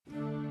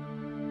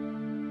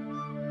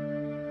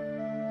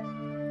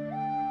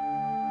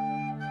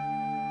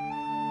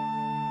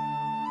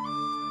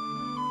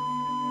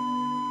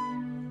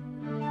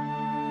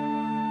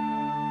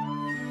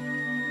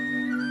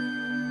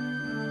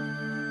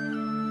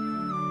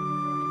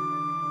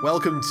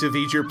Welcome to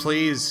Feature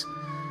Please.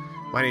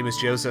 My name is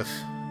Joseph.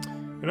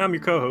 And I'm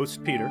your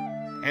co-host, Peter.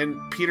 And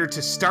Peter,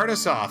 to start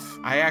us off,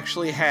 I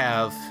actually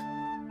have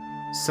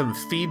some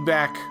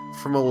feedback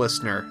from a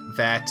listener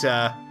that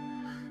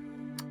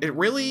it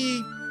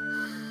really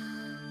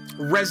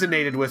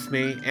resonated with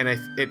me, and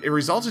it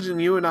resulted in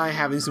you and I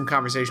having some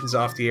conversations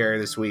off the air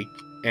this week,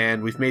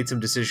 and we've made some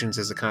decisions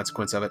as a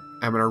consequence of it.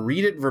 I'm going to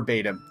read it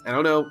verbatim. I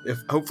don't know if,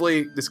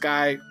 hopefully, this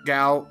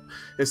gal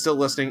is still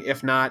listening.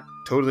 If not,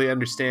 totally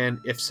understand.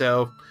 If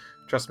so,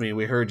 trust me,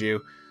 we heard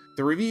you.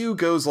 The review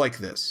goes like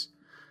this.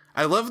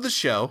 I loved the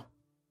show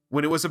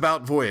when it was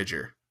about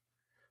Voyager,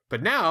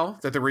 but now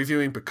that they're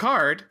reviewing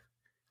Picard,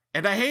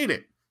 and I hate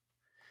it.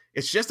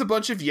 It's just a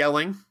bunch of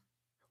yelling,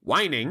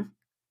 whining,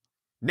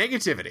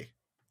 negativity.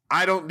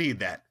 I don't need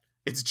that.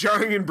 It's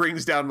jarring and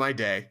brings down my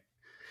day.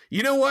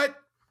 You know what?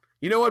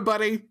 You know what,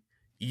 buddy?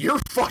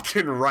 You're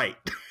fucking right.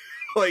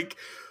 Like,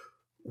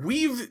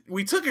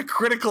 we took a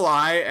critical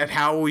eye at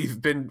how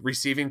we've been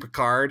receiving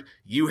Picard.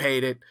 You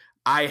hate it.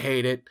 I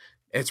hate it.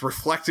 It's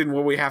reflected in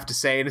what we have to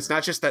say. And it's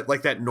not just that,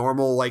 like, that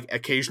normal, like,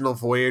 occasional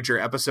Voyager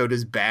episode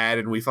is bad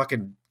and we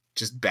fucking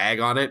just bag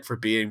on it for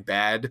being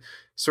bad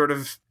sort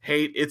of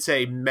hate. It's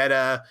a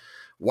meta,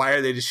 why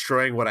are they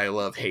destroying what I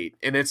love hate?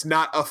 And it's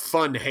not a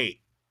fun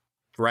hate,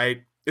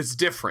 right? It's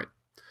different.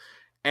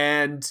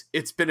 And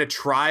it's been a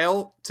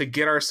trial to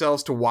get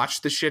ourselves to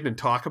watch the shit and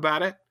talk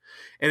about it.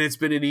 And it's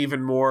been an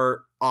even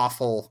more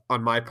awful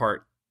on my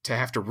part to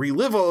have to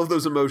relive all of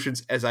those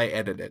emotions as I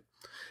edit it.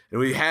 And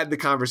we had the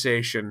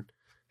conversation,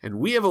 and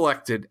we have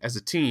elected as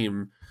a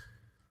team,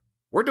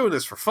 we're doing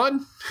this for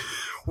fun.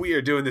 We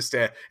are doing this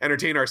to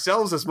entertain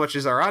ourselves as much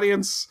as our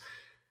audience.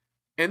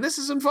 And this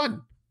isn't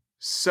fun.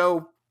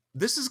 So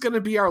this is going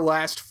to be our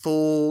last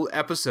full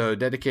episode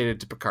dedicated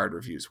to Picard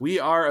reviews. We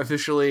are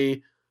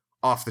officially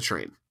off the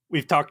train.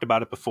 We've talked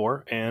about it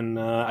before, and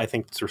I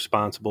think it's a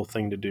responsible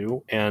thing to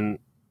do. And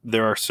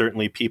there are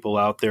certainly people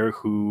out there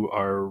who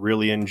are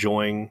really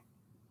enjoying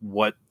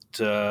what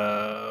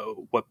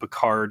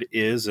Picard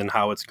is and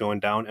how it's going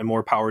down, and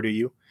more power to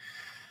you.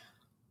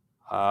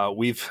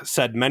 We've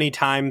said many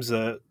times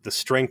the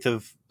strength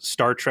of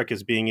Star Trek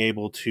is being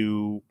able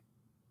to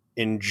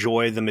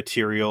enjoy the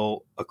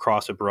material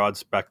across a broad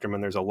spectrum,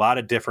 and there's a lot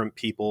of different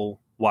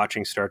people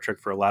watching Star Trek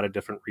for a lot of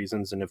different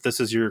reasons. And if this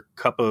is your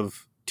cup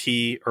of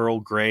tea, Earl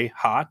Grey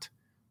hot,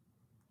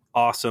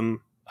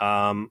 awesome.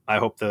 I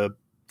hope the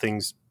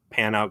things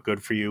pan out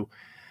good for you.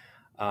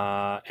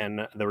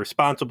 And the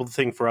responsible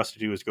thing for us to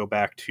do is go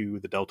back to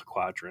the Delta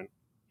Quadrant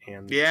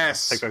and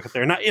yes, take a look at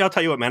there. And I'll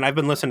tell you what, man, I've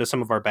been listening to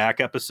some of our back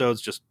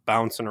episodes, just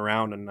bouncing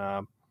around,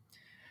 and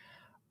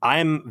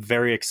I'm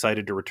very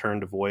excited to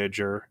return to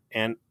Voyager.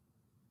 And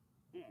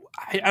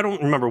I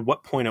don't remember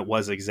what point it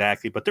was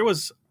exactly, but there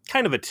was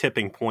kind of a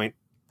tipping point,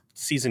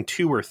 season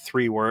 2 or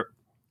 3, where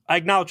I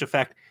acknowledge the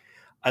fact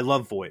I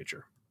love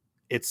Voyager.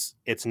 It's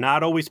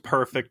not always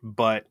perfect,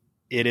 but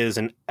it is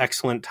an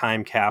excellent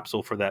time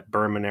capsule for that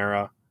Berman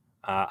era.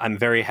 I'm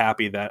very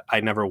happy that I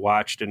never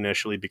watched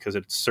initially, because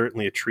it's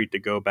certainly a treat to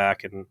go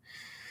back and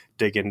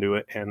dig into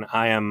it. And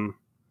I'm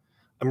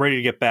ready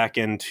to get back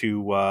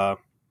into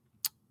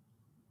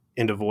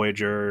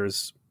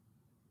Voyager's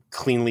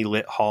cleanly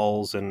lit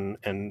halls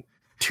and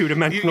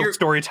two-dimensional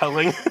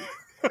storytelling.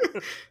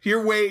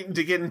 You're waiting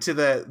to get into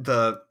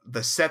the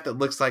set that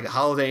looks like a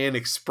Holiday Inn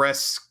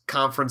Express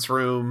conference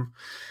room,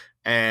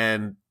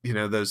 and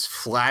those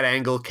flat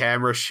angle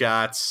camera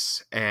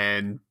shots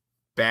and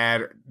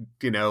bad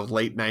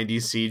late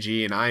 90s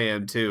CG. And I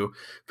am too,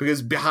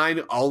 because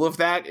behind all of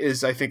that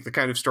is, I think, the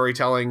kind of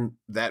storytelling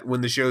that,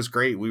 when the show's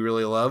great, we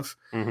really love.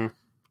 Mm-hmm.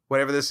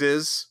 Whatever this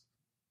is,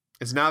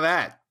 it's not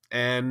that.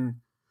 And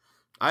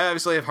I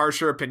obviously have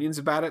harsher opinions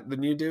about it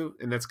than you do,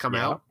 and that's come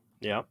out.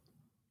 Yeah.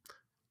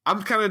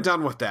 I'm kind of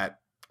done with that.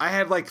 I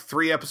had like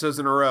 3 episodes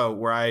in a row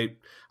where I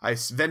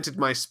vented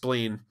my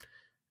spleen,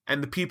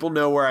 and the people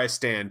know where I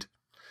stand.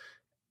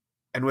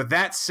 And with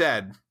that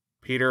said,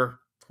 Peter,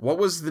 what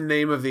was the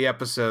name of the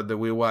episode that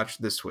we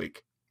watched this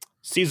week?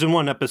 Season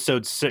 1,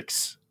 episode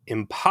 6,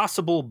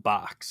 Impossible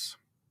Box.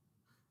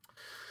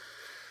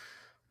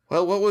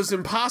 Well, what was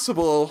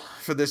impossible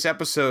for this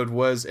episode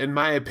was, in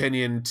my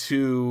opinion,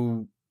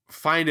 to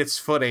find its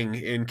footing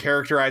in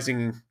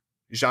characterizing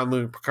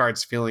Jean-Luc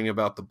Picard's feeling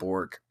about the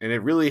Borg. And it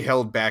really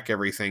held back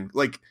everything.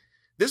 Like,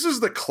 this is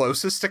the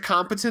closest to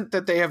competent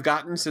that they have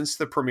gotten since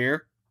the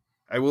premiere.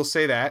 I will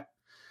say that.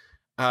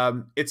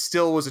 It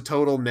still was a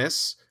total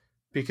miss,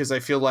 because I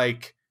feel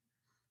like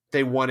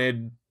they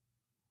wanted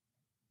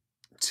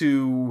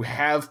to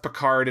have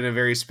Picard in a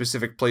very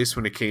specific place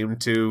when it came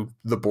to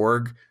the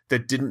Borg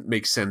that didn't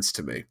make sense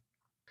to me.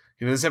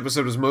 This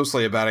episode was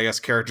mostly about, I guess,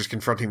 characters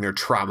confronting their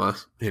trauma.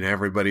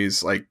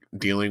 Everybody's like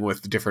dealing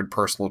with different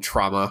personal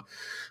trauma.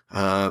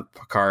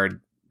 Picard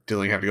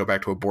having to go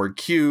back to a Borg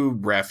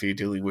cube. Raffi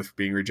dealing with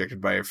being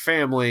rejected by her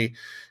family.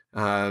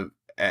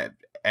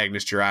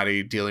 Agnes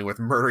Jurati dealing with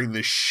murdering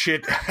the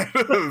shit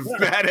out of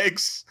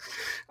Maddox.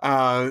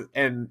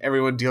 And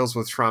everyone deals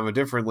with trauma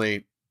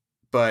differently.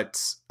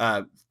 But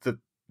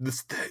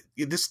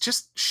this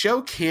just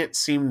show can't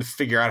seem to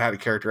figure out how to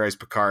characterize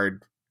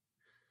Picard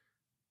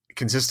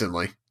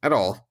consistently at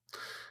all,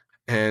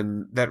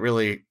 and that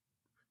really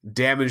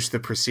damaged the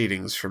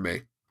proceedings for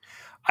me.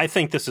 I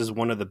think this is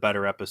one of the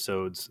better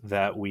episodes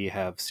that we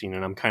have seen,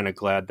 and I'm kind of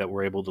glad that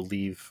we're able to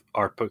leave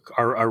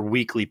our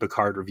weekly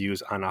Picard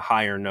reviews on a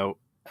higher note.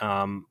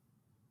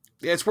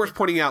 Yeah, it's worth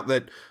pointing out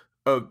that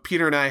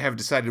Peter and I have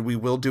decided we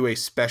will do a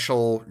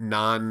special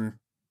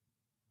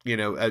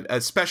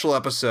a special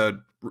episode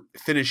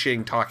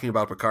finishing talking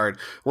about Picard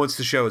once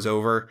the show is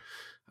over,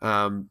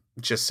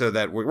 just so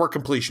that we're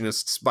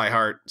completionists by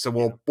heart. So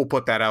we'll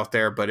put that out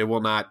there, but it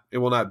will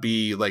not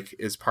be like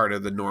as part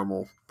of the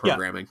normal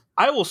programming.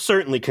 Yeah, I will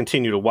certainly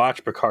continue to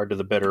watch Picard to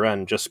the bitter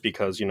end, just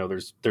because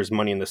there's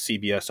money in the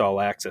CBS All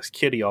Access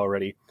kitty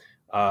already.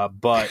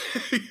 But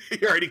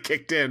you already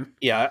kicked in.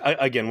 Yeah,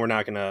 again, we're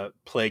not going to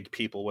plague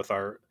people with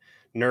our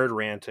nerd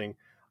ranting.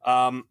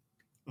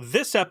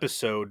 This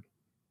episode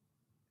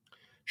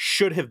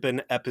should have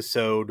been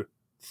episode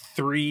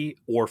 3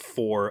 or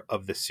 4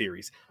 of the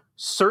series.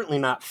 Certainly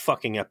not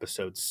fucking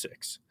episode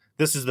 6.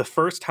 This is the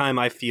first time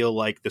I feel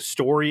like the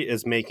story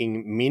is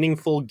making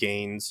meaningful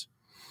gains,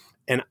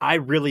 and I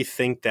really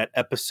think that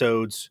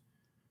episodes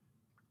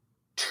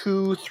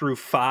 2 through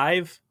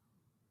 5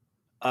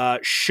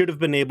 should have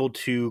been able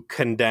to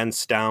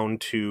condense down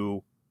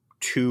to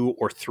 2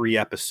 or 3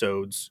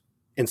 episodes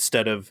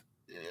instead of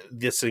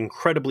this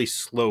incredibly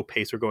slow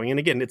pace we're going. And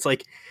again, it's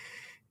like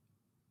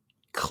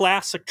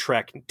classic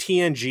Trek,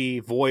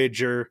 TNG,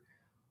 Voyager,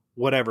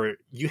 whatever.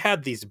 You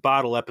had these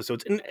bottle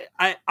episodes, and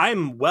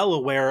I'm well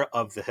aware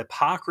of the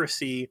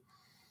hypocrisy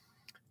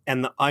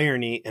and the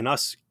irony in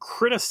us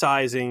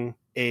criticizing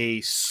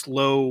a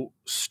slow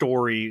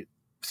story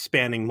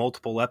spanning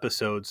multiple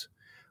episodes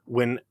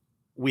when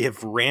we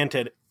have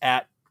ranted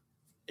at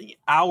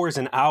hours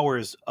and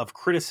hours of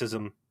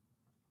criticism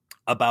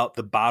about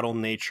the bottle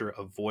nature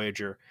of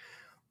Voyager.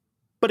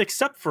 But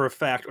except for a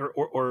fact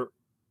or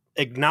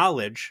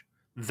acknowledge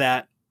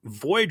that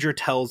Voyager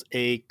tells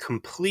a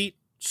complete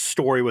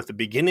story with a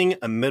beginning,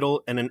 a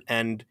middle, and an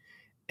end.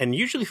 And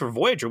usually for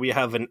Voyager, we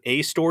have an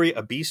A story,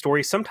 a B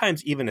story,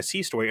 sometimes even a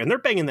C story. And they're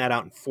banging that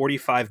out in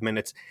 45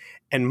 minutes.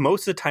 And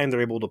most of the time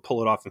they're able to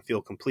pull it off and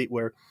feel complete.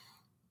 Where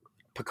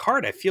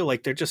Picard, I feel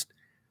like they're just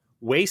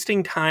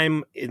wasting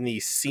time in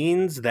these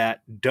scenes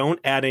that don't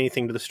add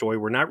anything to the story.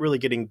 We're not really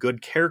getting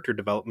good character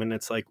development.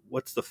 It's like,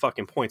 what's the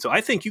fucking point? So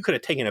I think you could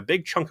have taken a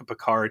big chunk of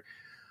Picard,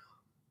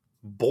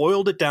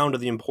 boiled it down to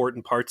the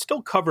important parts,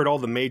 still covered all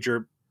the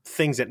major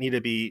things that need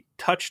to be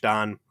touched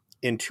on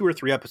in 2 or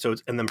 3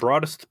 episodes, and then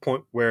brought us to the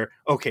point where,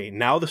 okay,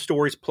 now the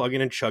story's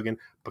plugging and chugging.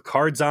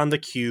 Picard's on the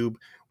cube.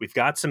 We've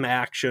got some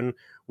action.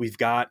 We've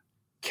got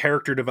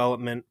character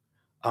development.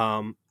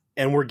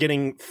 And we're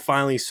getting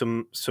finally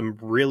some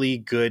really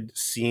good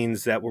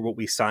scenes that were what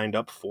we signed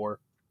up for.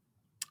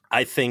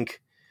 I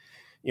think,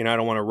 I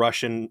don't want to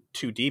rush in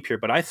too deep here,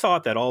 but I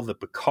thought that all the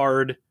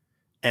Picard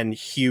and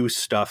Hugh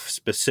stuff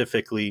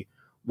specifically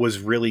was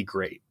really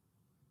great.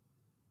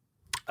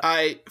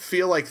 I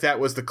feel like that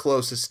was the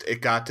closest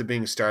it got to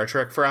being Star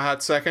Trek for a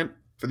hot second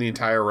for the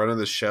entire run of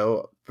the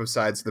show,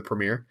 besides the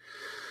premiere.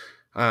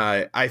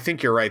 I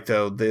think you're right,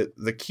 though.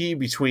 The key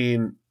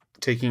between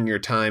taking your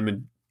time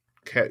and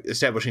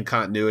establishing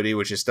continuity,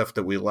 which is stuff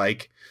that we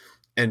like,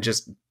 and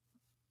just,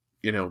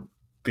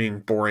 being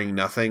boring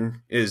nothing,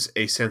 is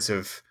a sense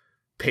of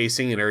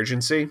pacing and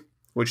urgency,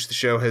 which the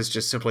show has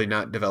just simply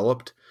not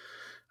developed.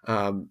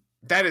 That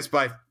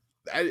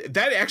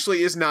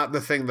actually is not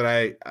the thing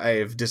that I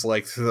have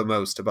disliked the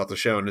most about the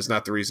show, and is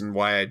not the reason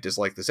why I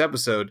dislike this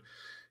episode.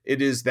 It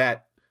is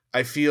that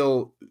I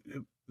feel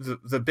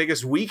the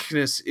biggest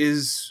weakness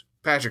is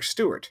Patrick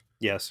Stewart.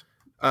 Yes.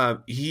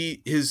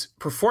 His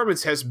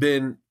performance has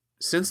been,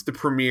 since the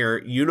premiere,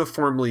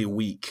 uniformly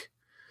weak.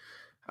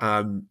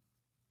 We've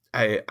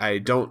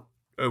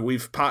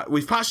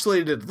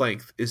postulated at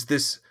length, is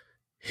this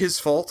his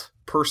fault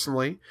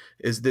personally?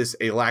 Is this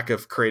a lack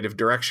of creative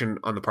direction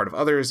on the part of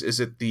others?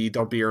 Is it the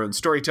don't be your own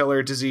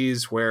storyteller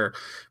disease, where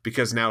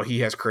because now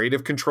he has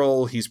creative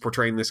control, he's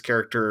portraying this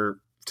character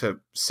to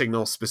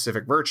signal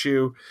specific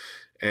virtue,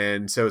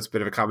 and so it's a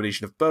bit of a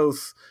combination of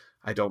both?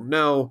 I don't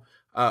know.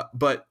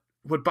 But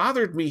what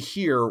bothered me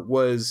here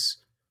was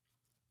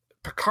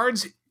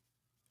Picard's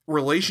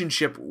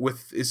relationship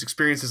with his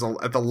experiences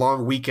at the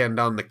long weekend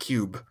on the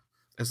cube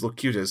as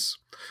Locutus.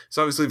 It's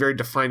obviously very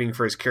defining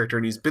for his character,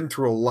 and he's been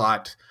through a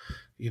lot,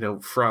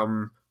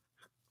 from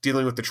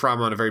dealing with the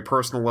trauma on a very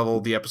personal level,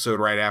 the episode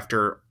right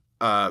after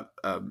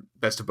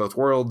Best of Both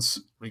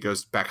Worlds, when he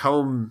goes back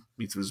home,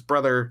 meets with his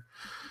brother,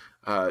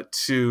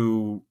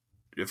 to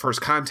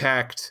First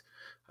Contact,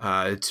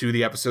 to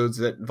the episodes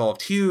that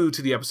involved Hugh,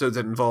 to the episodes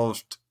that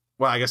involved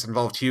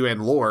Hugh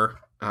and Lore,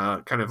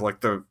 kind of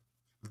like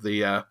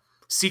the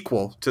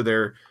sequel to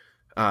their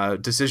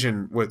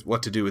decision with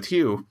what to do with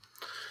Hugh.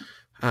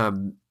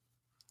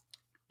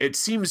 It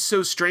seems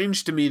so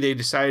strange to me they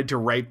decided to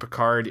write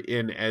Picard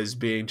in as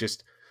being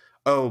just,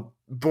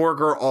 Borg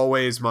are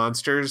always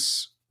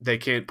monsters. They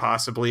can't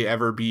possibly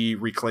ever be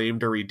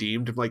reclaimed or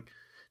redeemed. I'm like,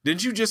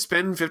 Didn't you just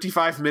spend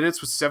 55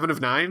 minutes with Seven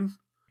of Nine,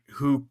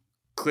 who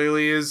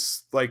clearly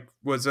is like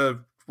was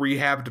a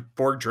rehabbed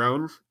Borg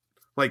drone?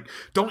 Like,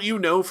 don't you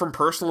know from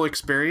personal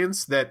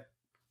experience that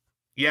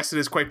yes, it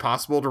is quite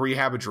possible to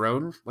rehab a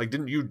drone? Like,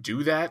 didn't you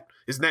do that?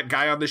 Isn't that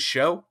guy on this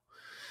show?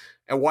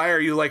 And why are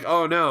you like,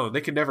 oh no,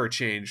 they can never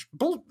change?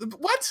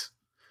 What?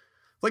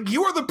 Like,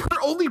 you are the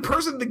only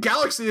person in the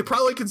galaxy that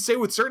probably can say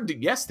with certainty,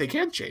 yes, they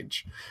can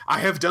change. I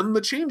have done the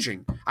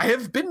changing. I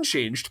have been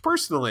changed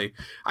personally.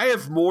 I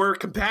have more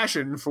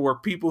compassion for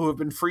people who have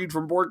been freed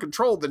from Borg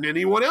control than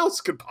anyone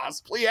else could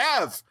possibly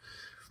have.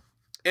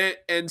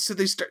 And so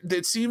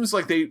it seems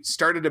like they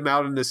started him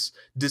out in this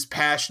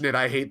dispassionate,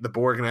 I hate the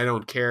Borg and I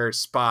don't care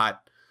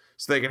spot,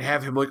 so they can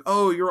have him like,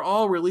 oh, you're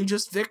all really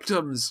just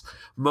victims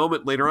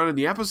moment later on in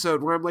the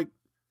episode, where I'm like,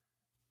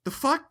 the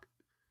fuck?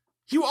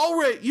 You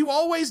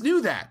always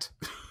knew that.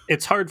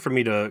 It's hard for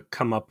me to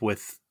come up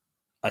with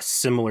a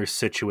similar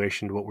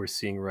situation to what we're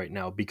seeing right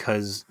now,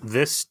 because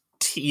this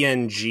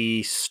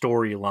TNG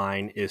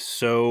storyline is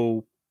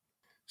so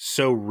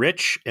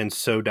rich and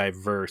so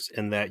diverse,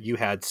 in that you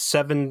had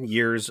 7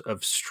 years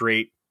of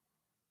straight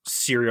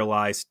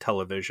serialized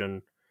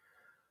television,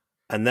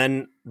 and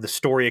then the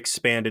story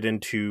expanded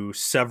into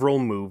several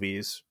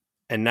movies,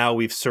 and now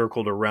we've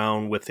circled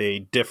around with a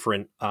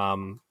different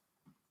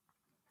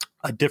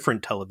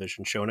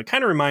television show. And it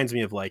kind of reminds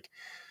me of like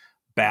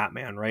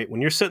Batman, right?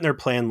 When you're sitting there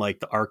playing like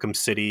the Arkham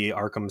City,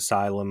 Arkham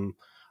Asylum,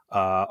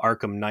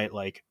 Arkham Knight,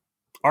 like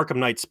Arkham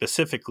Knight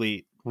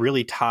specifically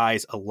really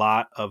ties a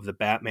lot of the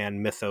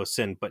Batman mythos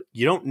in, but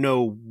you don't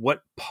know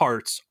what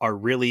parts are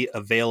really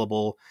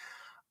available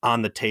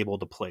on the table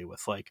to play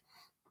with. Like,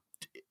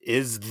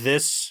 is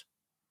this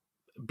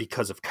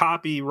because of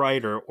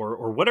copyright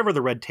or whatever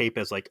the red tape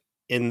is? Like,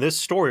 in this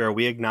story, are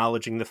we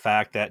acknowledging the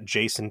fact that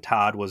Jason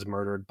Todd was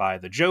murdered by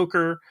the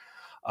Joker?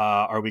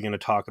 Are we going to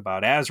talk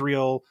about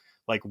Azrael?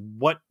 Like,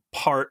 what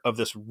part of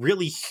this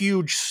really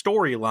huge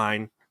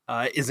storyline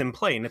is in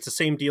play? And it's the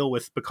same deal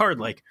with Picard.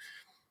 Like,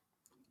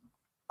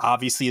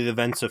 obviously the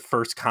events of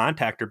First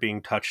Contact are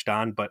being touched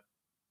on, but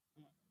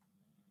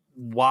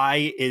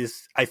why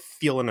is, I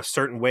feel in a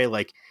certain way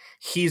like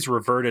he's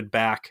reverted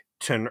back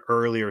to an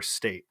earlier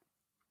state.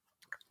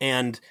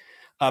 And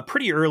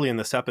pretty early in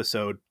this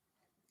episode,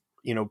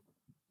 you know,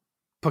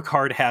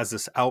 Picard has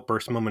this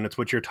outburst moment. It's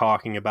what you're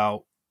talking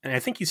about. And I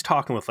think he's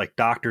talking with like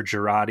Dr.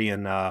 Girardi,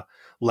 and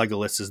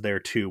Legolas is there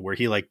too, where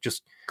he like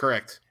just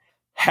correct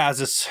has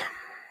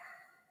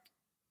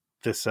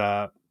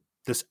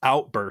this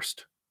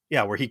outburst.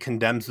 Yeah. Where he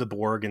condemns the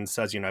Borg and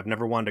says, you know, I've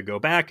never wanted to go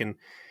back.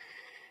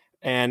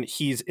 And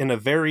he's in a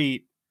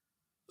very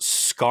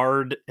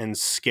scarred and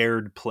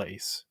scared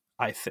place,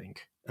 I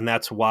think. And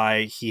that's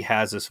why he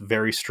has this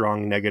very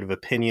strong negative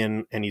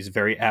opinion, and he's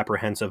very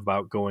apprehensive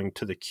about going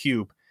to the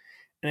cube.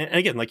 And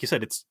again, like you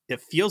said,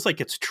 it feels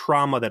like it's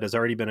trauma that has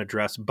already been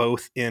addressed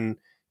both in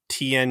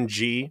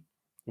TNG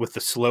with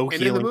the slow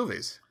and healing, in the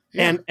movies,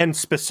 yeah. and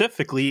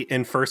specifically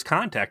in First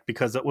Contact,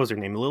 because that was her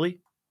name, Lily.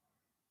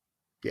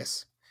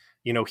 Yes,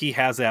 you know, he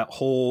has that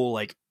whole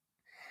like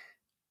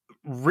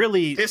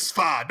really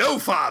no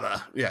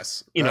father.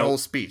 Yes, you know, whole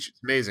speech.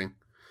 It's amazing.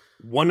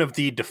 One of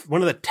the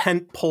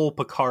tentpole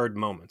Picard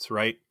moments,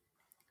 right?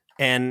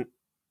 And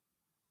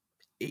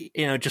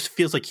you know, it just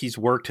feels like he's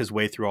worked his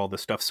way through all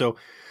this stuff. So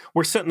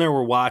we're sitting there,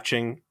 we're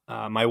watching.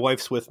 My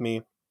wife's with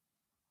me,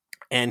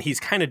 and he's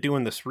kind of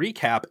doing this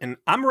recap, and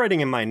I'm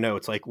writing in my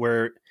notes like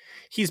where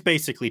he's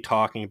basically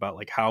talking about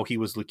like how he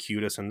was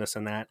Locutus and this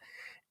and that.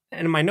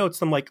 And in my notes,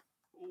 I'm like,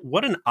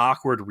 what an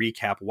awkward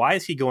recap. Why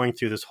is he going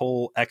through this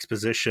whole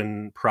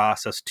exposition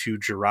process to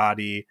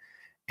Girardi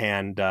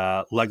and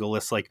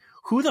Legolas? Like,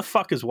 who the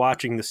fuck is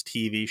watching this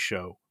TV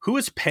show? Who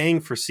is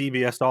paying for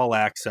CBS All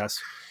Access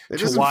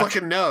to watch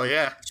fucking know,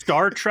 yeah,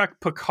 Star Trek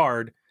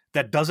Picard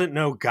that doesn't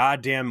know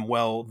goddamn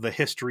well the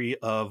history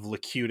of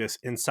Locutus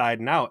inside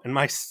and out? And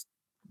my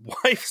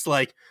wife's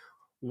like,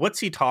 what's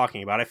he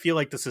talking about? I feel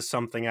like this is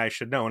something I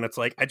should know. And it's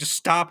like, I just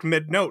stopped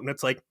mid-note, and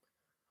it's like,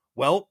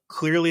 well,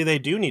 clearly they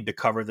do need to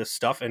cover this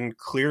stuff, and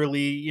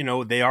clearly, you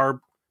know, they are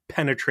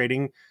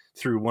penetrating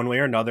through one way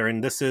or another,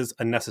 and this is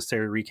a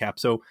necessary recap.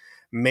 So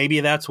maybe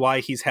that's why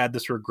he's had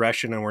this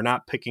regression, and we're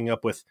not picking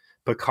up with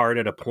Picard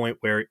at a point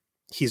where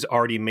he's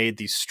already made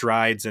these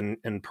strides and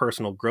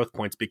personal growth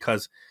points,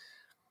 because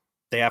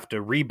they have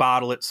to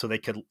rebottle it so they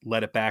could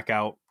let it back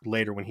out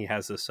later when he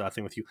has this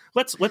thing with you.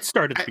 Let's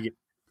start at the beginning.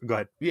 Go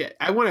ahead. Yeah,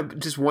 I want to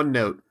just one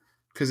note,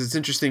 because it's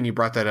interesting you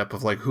brought that up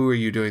of like, who are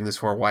you doing this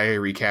for? Why are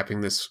you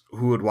recapping this?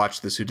 Who would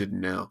watch this who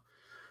didn't know?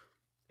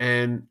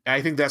 And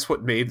I think that's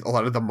what made a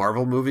lot of the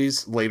Marvel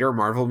movies, later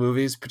Marvel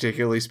movies,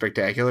 particularly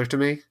spectacular to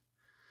me,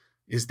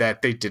 is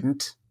that they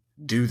didn't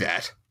do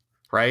that,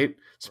 right?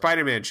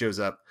 Spider-Man shows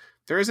up.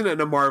 There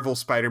isn't a Marvel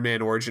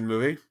Spider-Man origin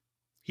movie.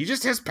 He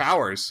just has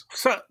powers.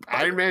 So,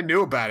 Iron Man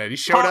knew about it. He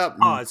showed up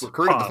and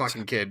recruited the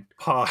fucking kid.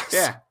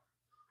 Yeah.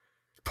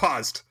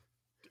 Paused.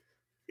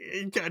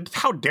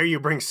 How dare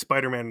you bring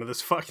Spider-Man into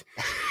this fuck?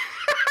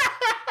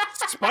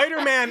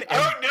 Spider-Man.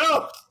 Oh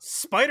no!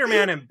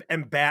 Spider-Man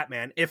and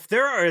Batman. If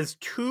there is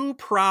two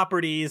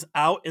properties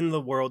out in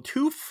the world,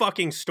 two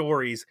fucking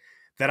stories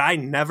that I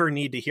never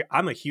need to hear.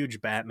 I'm a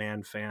huge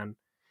Batman fan.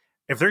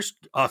 If there's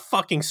a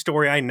fucking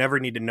story I never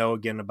need to know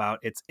again about,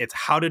 it's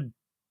how did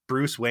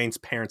Bruce Wayne's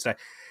parents die?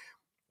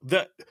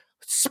 The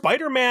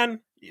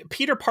Spider-Man,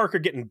 Peter Parker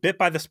getting bit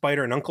by the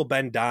spider and Uncle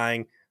Ben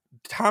dying,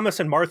 Thomas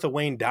and Martha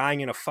Wayne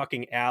dying in a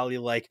fucking alley.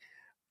 Like,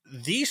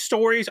 these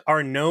stories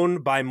are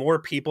known by more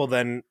people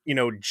than,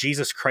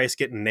 Jesus Christ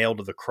getting nailed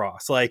to the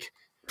cross. Like,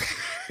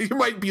 you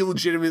might be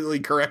legitimately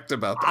correct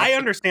about that. I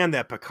understand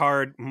that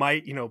Picard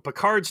might,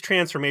 Picard's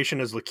transformation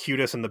as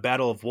Locutus in the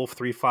Battle of Wolf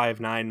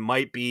 359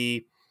 might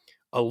be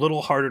a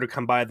little harder to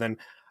come by than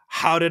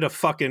how did a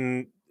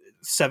fucking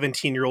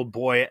 17-year-old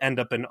boy end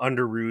up in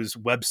Underoos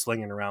web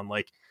slinging around.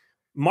 Like,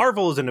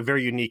 Marvel is in a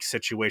very unique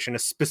situation,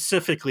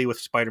 specifically with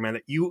Spider-Man,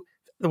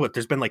 that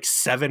there's been like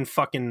 7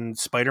 fucking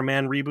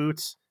Spider-Man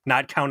reboots,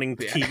 not counting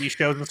TV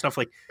shows and stuff.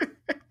 Like,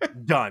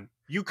 done.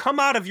 You come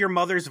out of your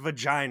mother's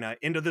vagina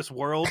into this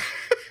world,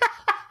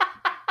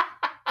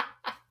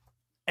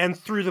 and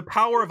through the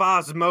power of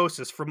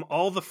osmosis from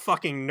all the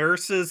fucking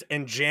nurses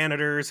and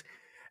janitors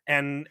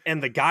and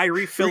the guy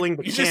refilling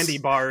the candy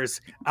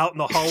bars out in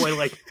the hallway,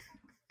 like,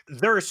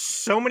 there are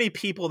so many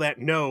people that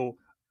know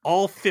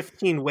all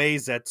 15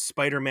 ways that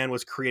Spider-Man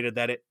was created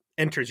that it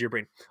enters your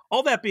brain.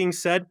 All that being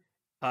said,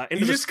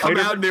 you just come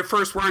out and their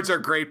first words are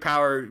 "great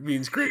power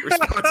means great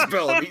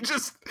responsibility." you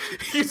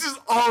just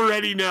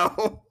already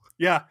know.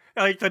 Yeah,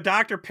 like the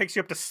doctor picks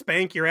you up to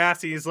spank your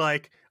ass. He's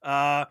like,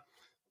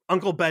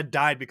 "Uncle Ben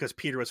died because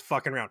Peter was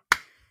fucking around."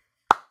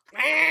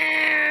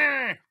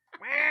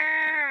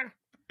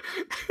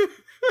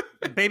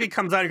 The baby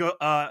comes out and go,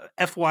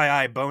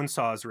 "FYI, bone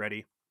saw is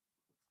ready."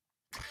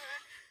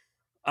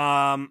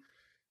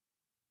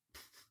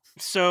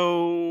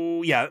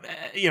 So yeah,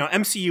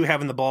 MCU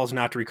having the balls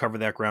not to recover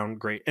that ground,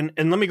 great. And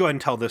let me go ahead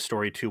and tell this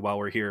story too while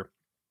we're here.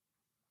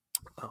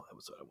 Oh, that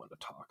was what I wanted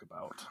to talk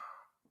about.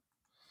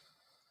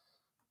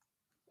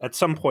 At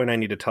some point, I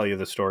need to tell you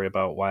the story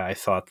about why I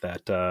thought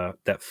that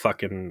that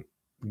fucking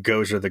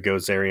Gozer the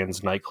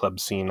Gozerians nightclub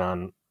scene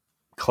on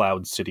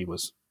Cloud City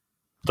was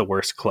the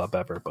worst club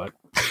ever. But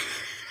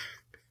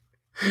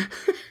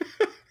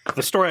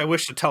the story I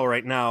wish to tell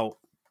right now.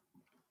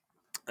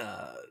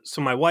 So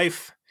my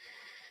wife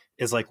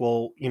is like,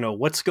 well,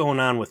 what's going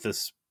on with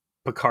this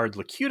Picard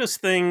Locutus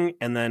thing?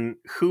 And then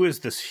who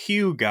is this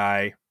Hugh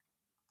guy?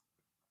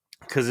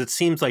 Because it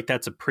seems like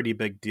that's a pretty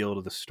big deal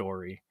to the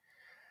story.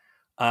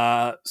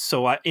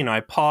 So I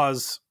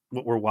pause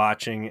what we're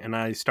watching and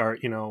I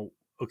start,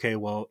 okay,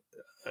 well,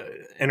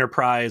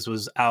 Enterprise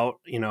was out,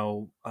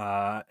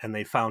 and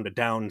they found a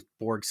downed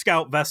Borg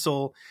scout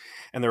vessel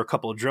and there were a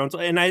couple of drones.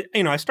 And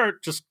I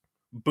start just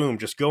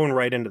going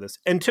right into this.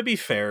 And to be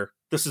fair,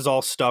 this is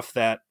all stuff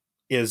that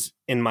is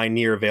in my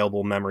near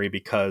available memory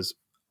because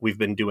we've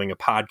been doing a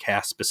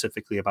podcast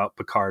specifically about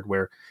Picard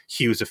where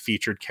Hugh's a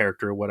featured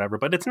character or whatever.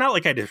 But it's not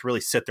like I just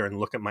really sit there and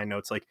look at my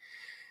notes. Like,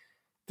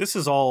 this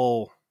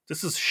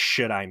is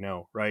shit I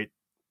know, right?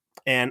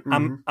 And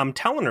I'm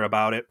telling her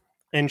about it,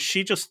 and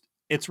she just,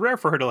 it's rare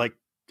for her to, like,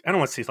 I don't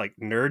want to say like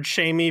nerd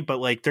shame me, but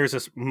like there's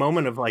this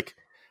moment of like,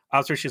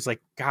 after she's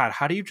like, God,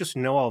 how do you just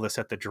know all this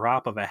at the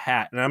drop of a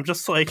hat? And I'm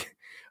just like,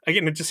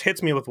 again, it just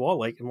hits me with wall.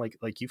 Like, I'm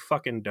like you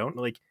fucking don't.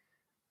 Like,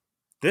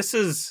 this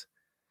is,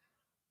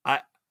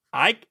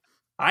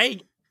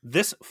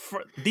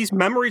 these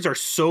memories are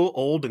so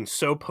old and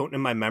so potent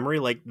in my memory.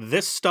 Like,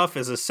 this stuff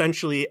is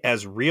essentially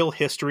as real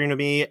history to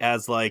me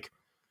as like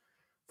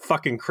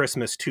fucking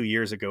Christmas 2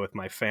 years ago with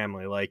my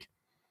family. Like,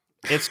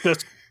 it's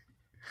just,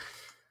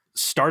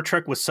 Star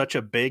Trek was such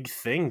a big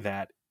thing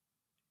that,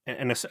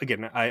 and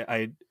again,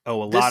 I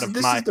owe a lot of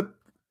my.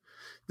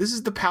 This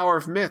is the power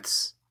of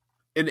myths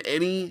in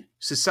any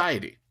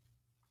society.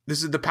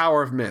 This is the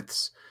power of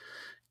myths,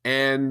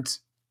 and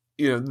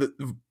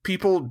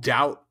people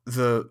doubt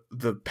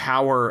the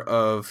power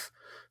of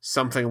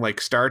something like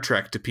Star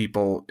Trek to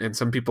people, and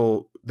some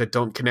people that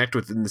don't connect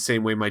with it in the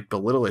same way might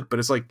belittle it. But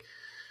it's like,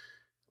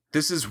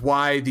 this is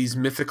why these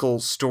mythical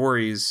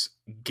stories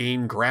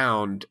gain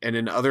ground, and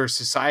in other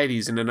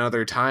societies and in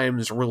other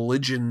times,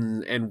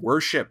 religion and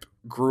worship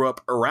grew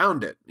up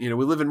around it. We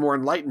live in more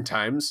enlightened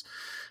times.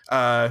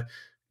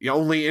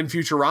 Only in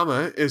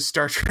Futurama is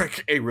Star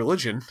Trek a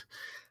religion,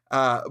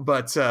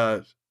 but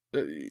the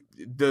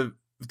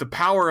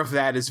power of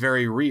that is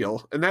very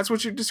real, and that's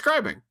what you're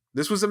describing.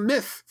 This was a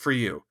myth for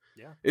you.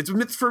 Yeah. It's a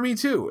myth for me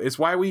too. It's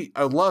why we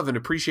love and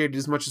appreciate it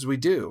as much as we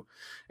do.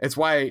 It's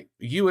why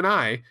you and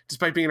I,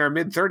 despite being in our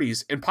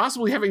mid-30s and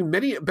possibly having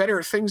many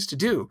better things to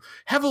do,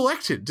 have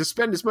elected to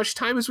spend as much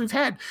time as we've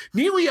had,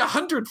 nearly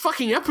 100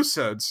 fucking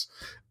episodes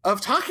of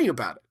talking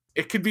about it.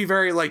 It could be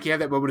very like, you have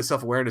that moment of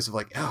self-awareness of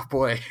like, oh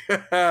boy,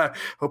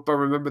 hope I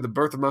remember the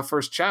birth of my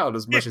first child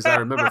as much as I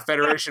remember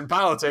Federation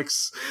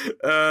politics.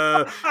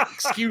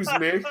 Excuse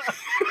me.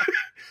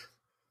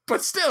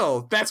 But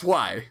still, that's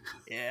why.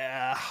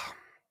 Yeah.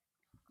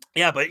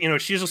 Yeah, but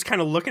she's just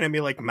kind of looking at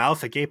me like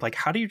mouth agape, like,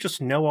 how do you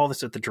just know all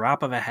this at the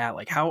drop of a hat?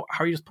 Like, how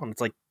are you just pulling?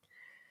 It's like,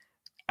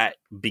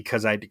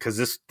 Because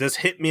this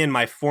hit me in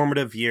my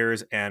formative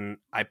years, and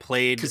I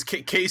played. Because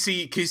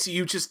Casey,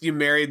 you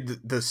married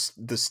the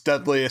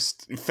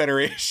studliest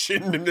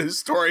Federation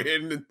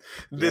historian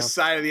this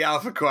side of the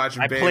Alpha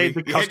Quadrant. I played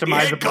the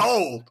customizable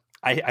gold.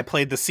 I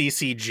played the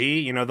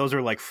CCG. You know, those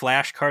are like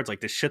flashcards.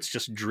 Like the shit's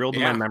just drilled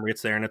in my memory.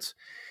 It's there, and it's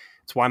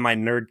why my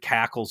nerd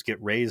cackles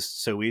get raised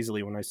so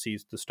easily when I see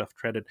the stuff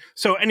treaded.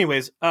 So,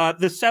 anyways,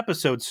 this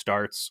episode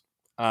starts.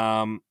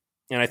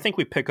 And I think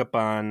we pick up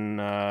on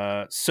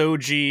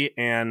Soji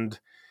and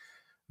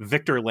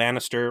Victor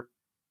Lannister.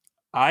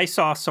 I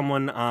saw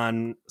someone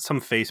on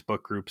some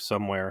Facebook group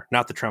somewhere,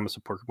 not the trauma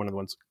support group, one of the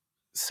ones,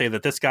 say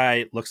that this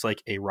guy looks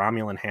like a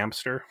Romulan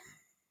hamster.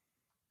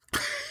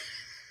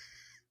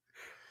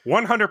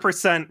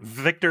 100%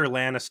 Victor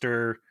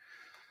Lannister,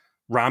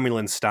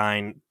 Romulan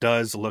Stein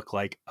does look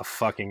like a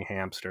fucking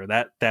hamster.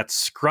 That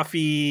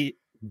scruffy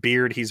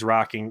beard he's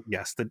rocking,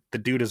 yes, the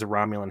dude is a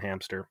Romulan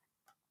hamster.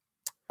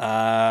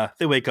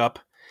 They wake up.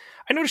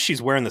 I notice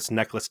she's wearing this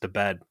necklace to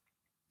bed,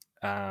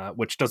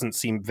 which doesn't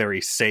seem very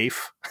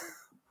safe,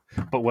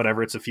 but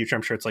whatever. It's the future.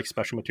 I'm sure it's like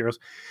special materials.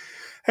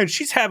 And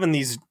she's having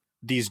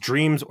these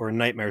dreams or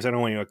nightmares, I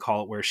don't want you to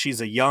call it, where she's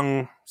a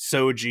young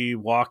Soji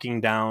walking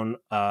down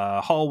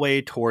a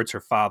hallway towards her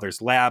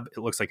father's lab.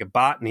 It looks like a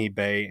botany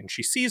bay, and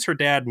she sees her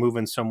dad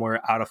moving somewhere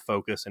out of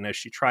focus. And as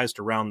she tries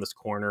to round this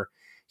corner,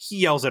 he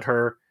yells at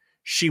her.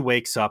 She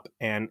wakes up,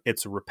 and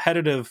it's a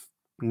repetitive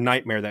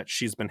nightmare that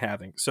she's been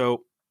having.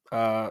 So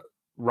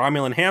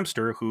Romulan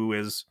hamster, who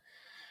is,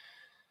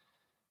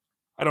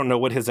 I don't know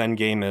what his end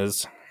game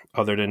is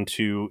other than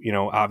to, you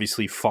know,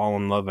 obviously fall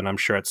in love and I'm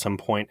sure at some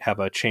point have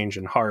a change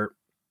in heart,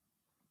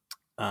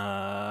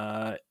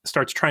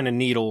 starts trying to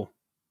needle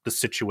the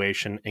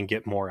situation and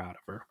get more out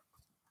of her.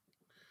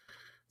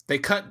 They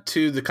cut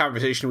to the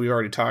conversation we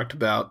already talked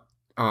about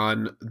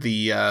on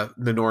the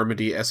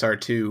Normandy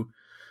SR2,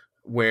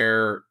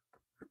 where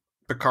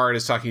Picard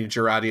is talking to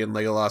Jurati and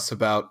Legolas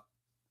about,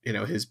 you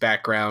know, his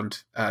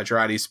background.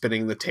 Jurati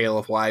spinning the tale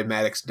of why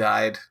Maddox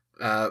died,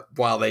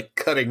 while they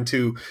cutting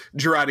to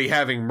Jurati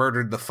having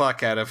murdered the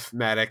fuck out of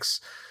Maddox.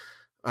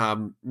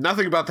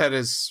 Nothing about that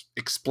is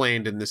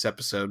explained in this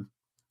episode.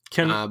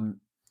 That's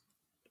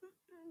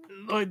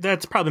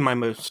probably my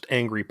most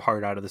angry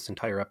part out of this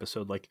entire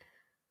episode. Like,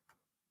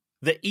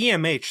 the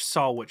EMH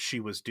saw what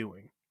she was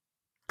doing.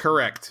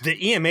 Correct. The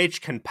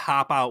EMH can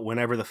pop out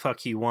whenever the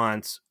fuck he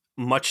wants,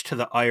 much to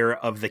the ire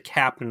of the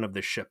captain of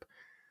the ship.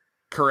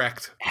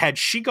 Correct. Had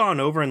she gone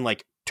over and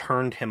like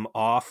turned him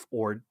off,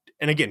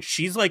 and again,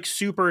 she's like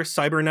super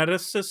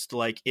cyberneticist,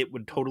 like it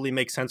would totally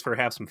make sense for her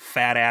to have some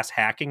fat ass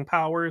hacking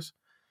powers.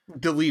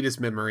 Delete his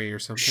memory or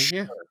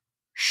something.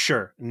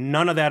 Sure.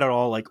 None of that at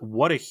all. Like,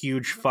 what a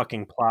huge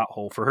fucking plot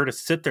hole for her to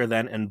sit there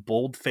then and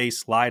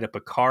boldface lie to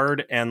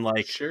Picard and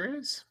like sure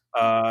is.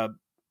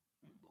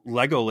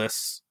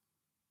 Legolas.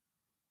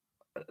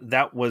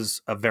 That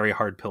was a very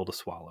hard pill to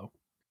swallow.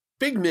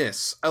 Big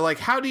miss. Like,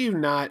 how do you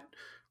not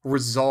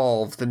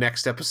resolve the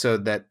next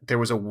episode that there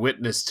was a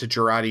witness to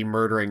Jurati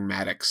murdering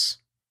Maddox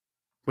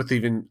with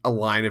even a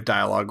line of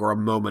dialogue or a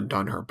moment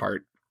on her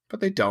part?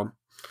 But they don't.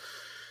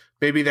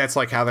 Maybe that's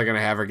like how they're going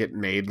to have her get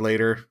made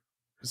later.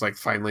 It's like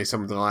finally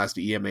something will ask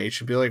the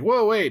EMH and be like,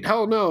 whoa, wait,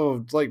 hell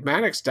no. Like,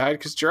 Maddox died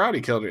because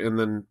Jurati killed her. And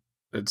then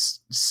it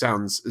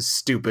sounds as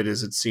stupid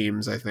as it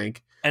seems, I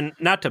think. And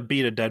not to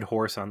beat a dead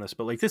horse on this,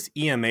 but like this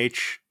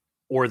EMH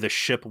or the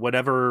ship,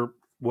 whatever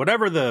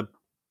the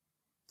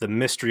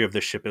mystery of the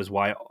ship is,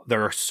 why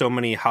there are so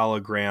many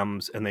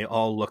holograms and they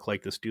all look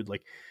like this dude.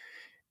 Like,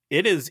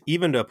 it is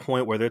even to a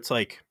point where it's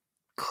like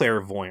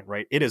clairvoyant,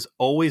 right? It is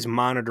always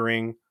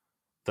monitoring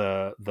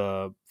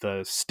the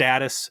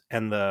status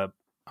and the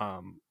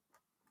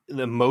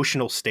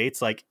emotional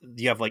states. Like,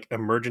 you have like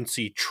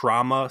emergency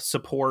trauma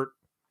support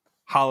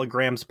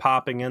holograms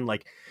popping in.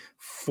 Like,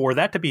 for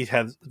that to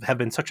have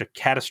been such a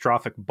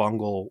catastrophic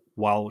bungle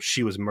while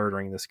she was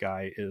murdering this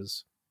guy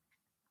is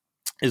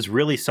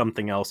really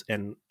something else,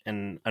 and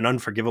an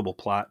unforgivable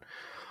plot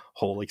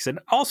hole. Like I said,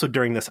 also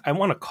during this, I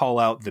want to call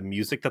out the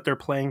music that they're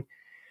playing.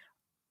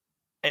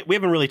 We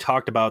haven't really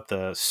talked about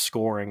the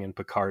scoring in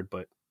Picard,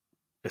 but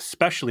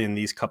especially in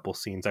these couple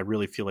scenes, I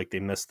really feel like they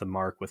missed the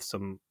mark with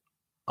some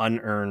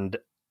unearned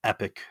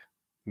epic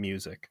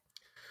music.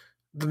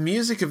 The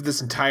music of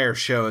this entire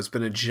show has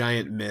been a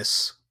giant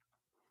miss.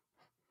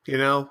 You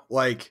know,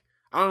 like,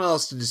 I don't know how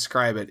else to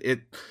describe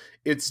it.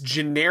 It's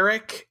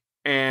generic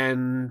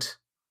and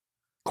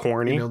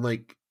corny. You know,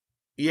 like,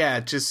 yeah,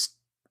 just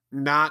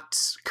not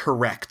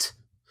correct.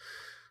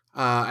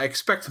 I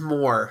expect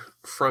more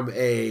from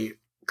a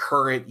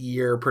current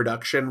year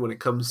production when it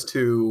comes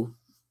to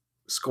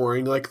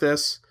scoring like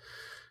this,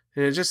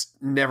 and it just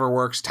never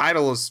works.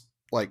 Title is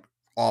like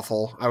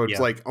awful. I would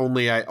like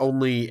only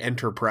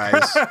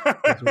Enterprise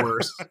is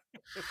worse.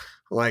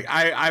 Like,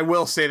 I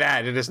will say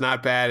that it is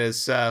not bad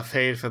as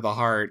Fade for the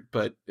Heart,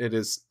 but it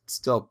is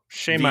still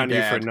shame on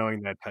you for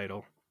knowing that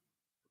title.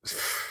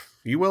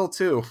 You will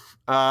too.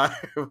 I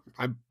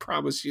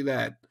promise you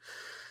that.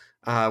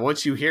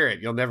 Once you hear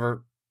it, you'll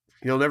never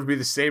be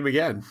the same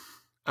again.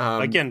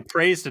 Again,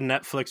 praise to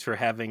Netflix for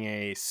having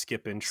a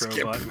skip intro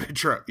button.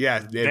 Intro. Yeah,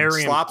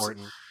 very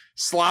important.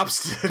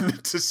 Slops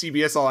to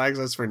CBS All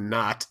Access for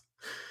not.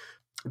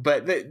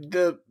 But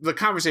the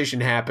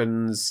conversation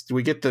happens.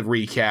 We get the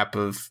recap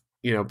of,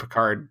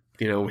 Picard,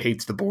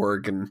 hates the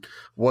Borg and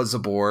was a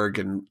Borg,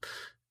 and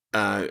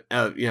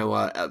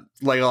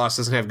Legolas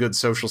doesn't have good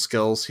social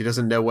skills. He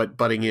doesn't know what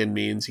butting in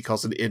means. He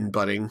calls it in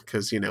butting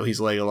because he's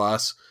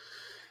Legolas.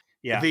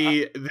 Yeah.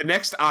 The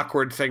next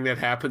awkward thing that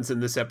happens in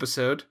this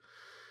episode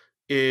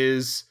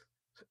is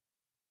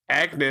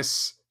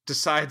Agnes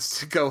decides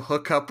to go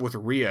hook up with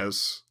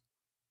Rios.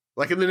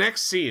 Like in the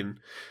next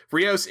scene,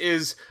 Rios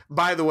is,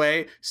 by the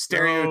way,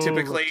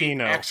 stereotypically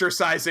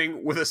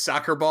exercising with a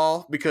soccer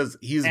ball because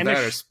he's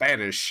very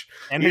Spanish.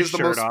 And he is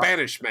the most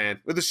Spanish man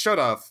with his shirt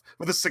off,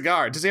 with a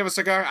cigar. Does he have a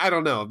cigar? I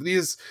don't know. He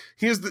is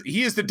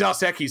the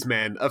Dos Equis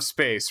man of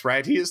space,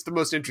 right? He is the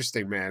most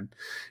interesting man,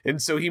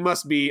 and so he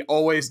must be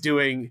always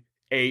doing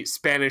a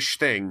Spanish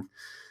thing.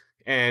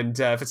 And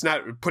if it's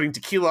not putting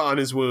tequila on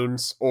his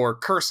wounds or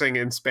cursing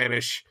in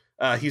Spanish,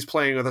 he's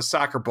playing with a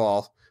soccer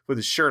ball with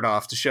his shirt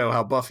off to show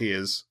how buff he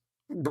is.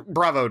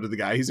 Bravo to the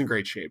guy. He's in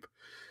great shape.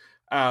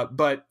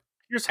 But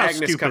here's how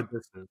stupid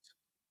this is.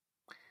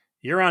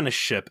 You're on a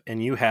ship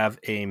and you have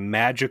a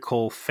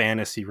magical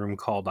fantasy room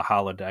called the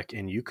holodeck,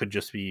 and you could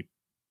just be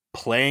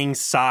playing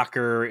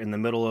soccer in the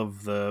middle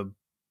of the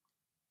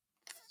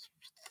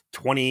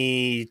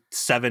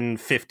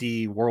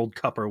 2750 World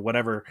Cup or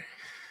whatever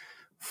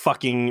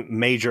fucking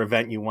major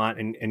event you want,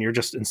 and you're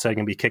just instead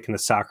going to be kicking the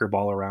soccer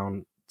ball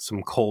around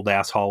some cold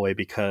ass hallway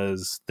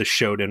because the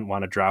show didn't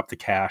want to drop the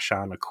cash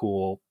on a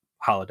cool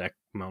holodeck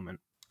moment.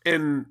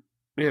 And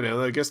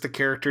I guess the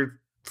character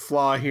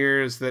flaw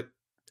here is that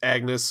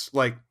Agnes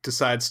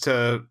decides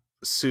to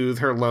soothe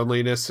her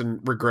loneliness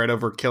and regret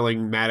over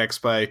killing Maddox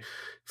by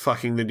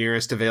fucking the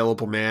nearest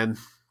available man,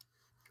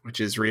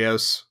 which is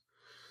Rios.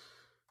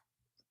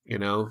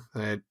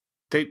 The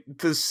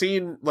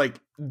scene,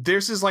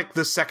 this is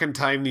the second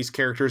time these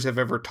characters have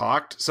ever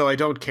talked, so I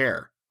don't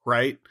care,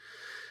 right?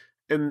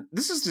 And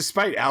this is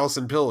despite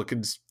Alison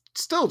Pilkins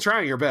still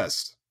trying her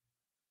best.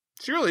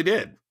 She really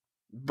did.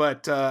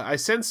 But I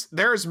sense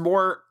there's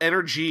more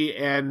energy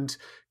and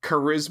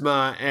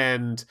charisma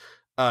and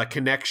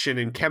connection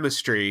and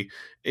chemistry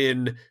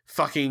in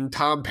fucking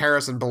Tom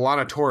Paris and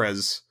B'Elanna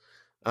Torres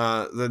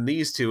than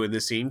these two in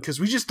this scene, because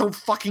we just don't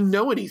fucking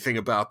know anything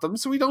about them,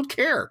 so we don't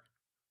care.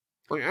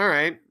 All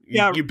right,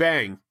 you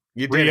bang.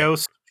 You did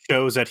Rios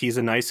shows that he's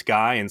a nice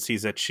guy and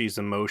sees that she's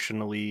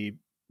emotionally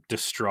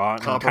distraught.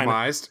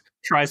 Compromised. And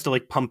tries to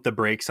pump the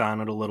brakes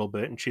on it a little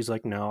bit, and she's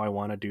like, no, I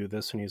want to do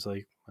this. And he's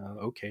like,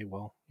 okay,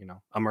 well,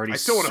 I'm already I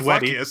still want to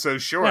fuck you, so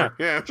sure.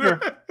 Yeah.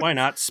 Sure. Why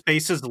not?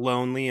 Space is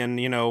lonely, and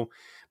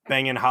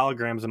banging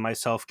holograms and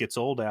myself gets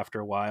old after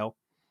a while.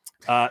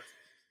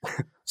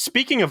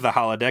 Speaking of the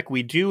holodeck,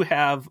 we do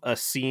have a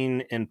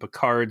scene in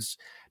Picard's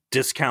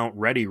discount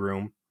ready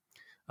room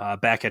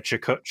back at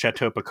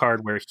Chateau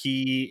Picard, where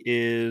he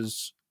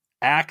is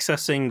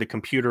accessing the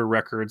computer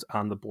records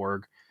on the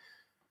Borg.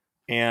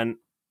 And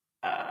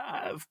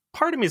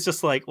part of me is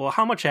just like, well,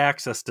 how much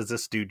access does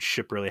this dude's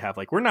ship really have?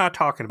 We're not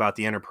talking about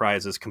the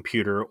Enterprise's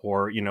computer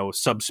or,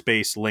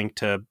 subspace linked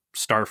to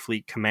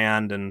Starfleet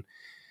Command. And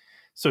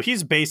so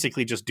he's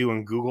basically just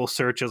doing Google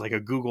searches, like a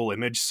Google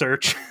image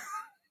search.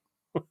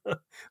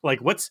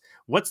 What's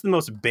the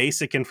most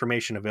basic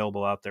information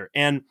available out there?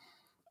 And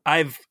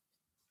I've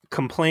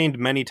complained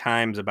many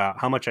times about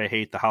how much I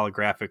hate the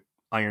holographic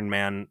Iron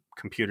Man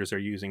computers they're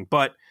using,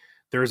 but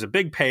there is a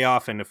big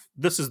payoff. And if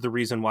this is the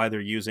reason why they're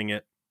using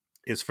it,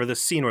 is for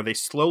this scene where they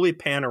slowly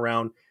pan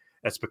around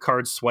as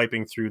Picard's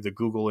swiping through the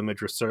Google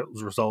image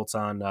results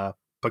on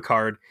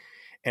Picard.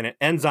 And it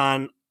ends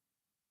on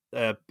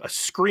a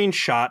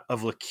screenshot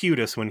of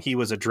Locutus when he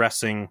was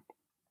addressing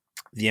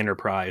the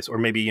Enterprise, or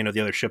maybe, the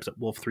other ships at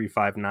Wolf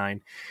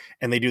 359.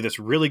 And they do this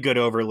really good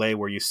overlay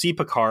where you see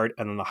Picard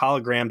and then the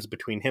holograms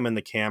between him and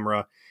the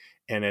camera,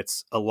 and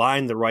it's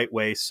aligned the right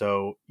way.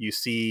 So you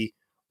see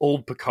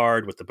old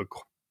Picard with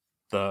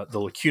the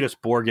Locutus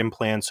Borg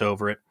implants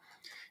over it.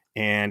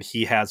 And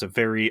he has a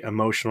very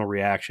emotional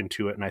reaction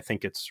to it, and I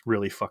think it's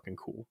really fucking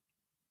cool.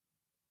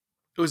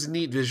 It was a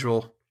neat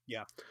visual.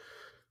 Yeah.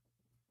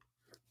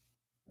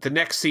 The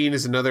next scene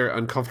is another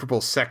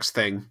uncomfortable sex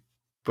thing,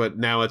 but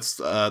now it's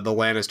the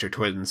Lannister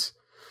twins.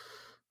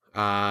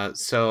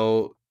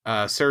 So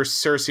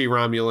Cersei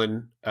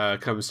Romulan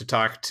comes to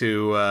talk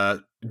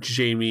to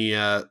Jamie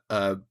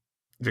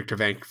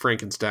Victor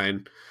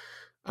Frankenstein,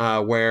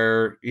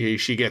 where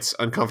she gets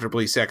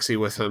uncomfortably sexy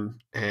with him,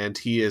 and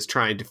he is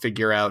trying to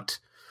figure out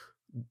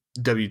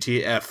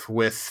WTF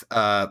with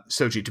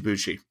Soji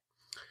Tabuchi.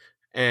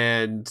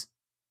 And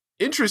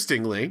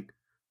interestingly,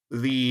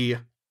 the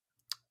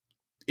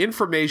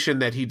information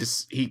that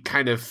he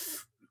kind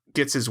of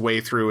gets his way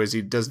through as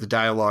he does the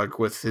dialogue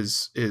with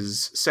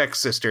his sex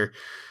sister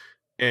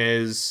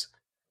is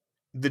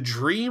the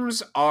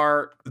dreams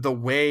are the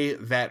way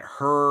that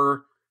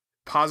her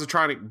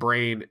positronic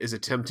brain is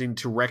attempting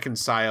to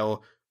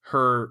reconcile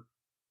her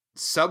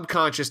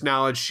subconscious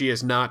knowledge she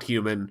is not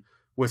human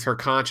with her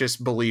conscious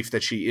belief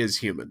that she is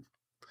human,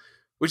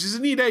 which is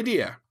a neat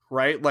idea,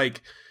 right?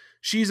 Like,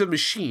 she's a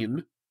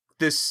machine.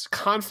 This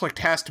conflict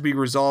has to be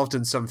resolved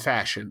in some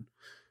fashion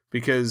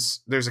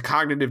because there's a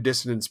cognitive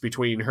dissonance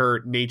between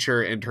her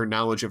nature and her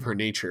knowledge of her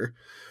nature.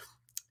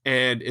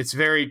 And it's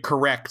very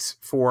correct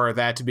for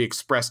that to be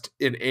expressed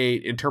in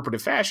a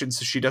interpretive fashion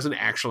so she doesn't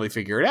actually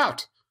figure it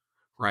out,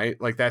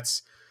 right? Like,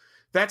 that's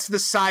the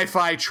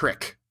sci-fi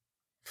trick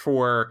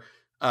for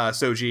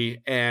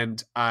Soji,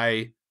 and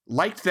I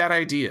liked that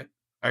idea.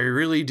 I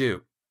really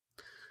do.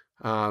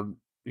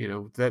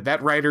 That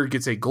writer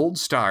gets a gold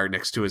star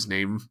next to his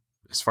name,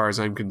 as far as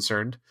I'm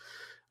concerned.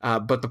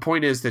 But the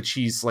point is that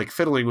she's like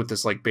fiddling with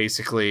this, like,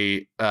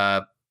 basically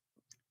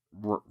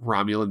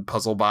Romulan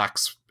puzzle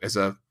box as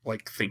a,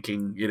 like,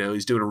 thinking,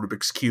 he's doing a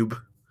Rubik's Cube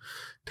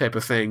type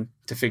of thing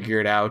to figure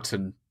it out.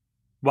 And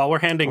while we're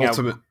handing out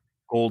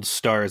gold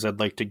stars, I'd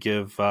like to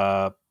give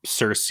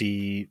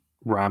Cersei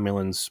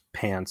Romulan's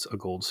pants a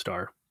gold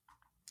star.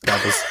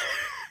 That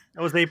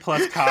was A+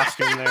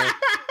 costume there.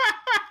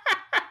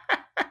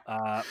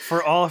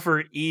 For all of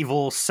her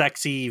evil,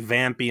 sexy,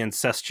 vampy,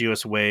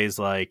 incestuous ways,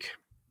 like,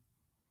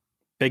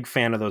 big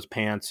fan of those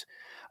pants.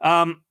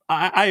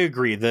 I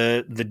agree.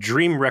 The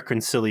dream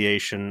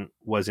reconciliation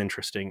was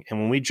interesting.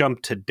 And when we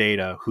jump to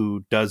Data,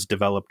 who does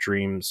develop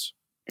dreams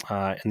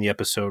in the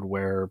episode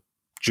where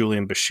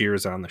Julian Bashir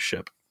is on the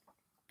ship.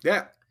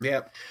 Yeah.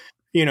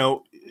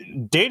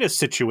 Data's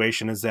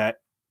situation is that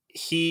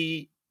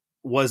he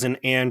was an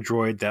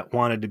android that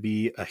wanted to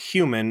be a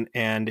human,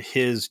 and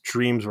his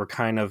dreams were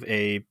kind of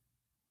a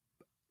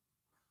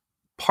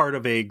part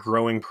of a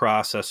growing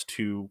process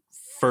to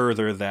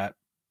further that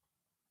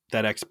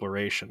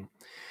exploration.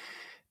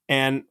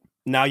 And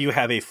now you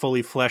have a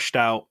fully fleshed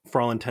out,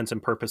 for all intents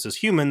and purposes,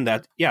 human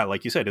that, yeah,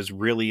 like you said, is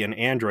really an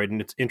android.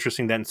 And it's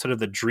interesting that instead of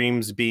the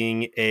dreams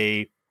being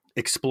a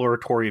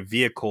exploratory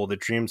vehicle, the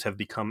dreams have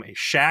become a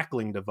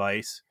shackling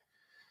device.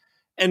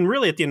 And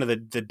really, at the end of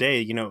the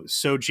day,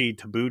 Soji,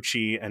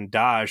 Tabuchi, and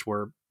Daj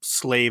were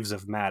slaves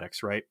of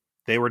Maddox, right?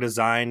 They were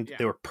designed,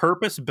 They were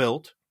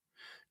purpose-built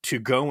to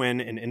go in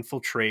and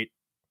infiltrate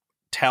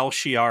Tal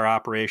Shiar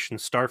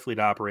operations, Starfleet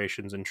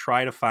operations, and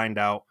try to find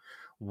out,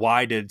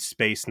 why did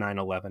Space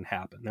 9/11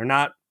 happen? They're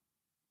not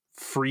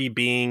free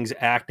beings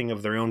acting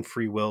of their own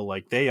free will.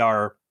 Like,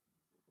 they're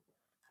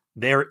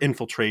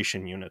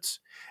infiltration units.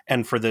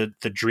 And for the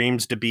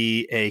dreams to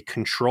be a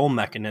control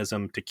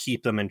mechanism to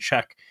keep them in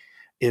check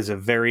is a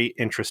very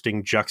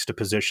interesting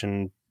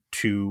juxtaposition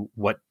to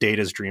what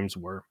Data's dreams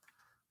were.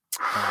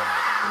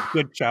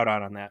 Good shout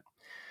out on that.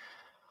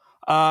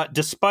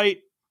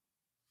 Despite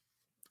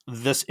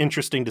this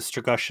interesting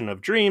discussion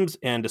of dreams,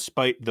 and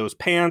despite those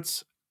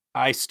pants,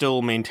 I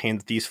still maintain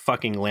that these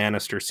fucking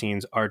Lannister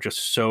scenes are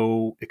just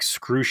so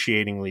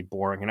excruciatingly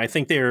boring. And I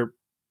think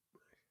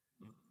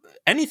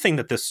anything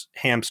that this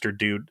hamster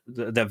dude,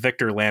 that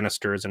Victor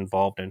Lannister is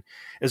involved in,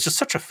 is just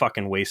such a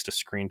fucking waste of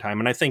screen time.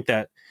 And I think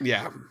that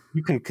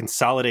you can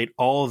consolidate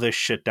all of this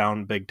shit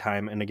down big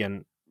time, and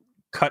again,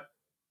 cut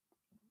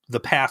the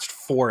past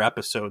 4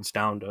 episodes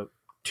down to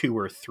 2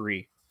 or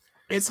 3.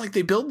 It's like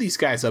they build these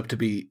guys up to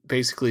be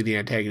basically the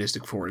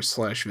antagonistic force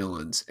 /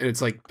 villains. And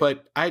it's like,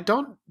 but I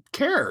don't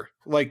care.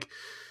 Like,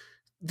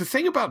 the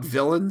thing about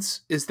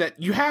villains is that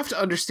you have to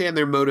understand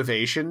their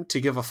motivation to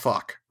give a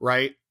fuck,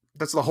 right?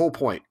 That's the whole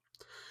point.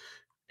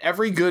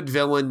 Every good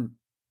villain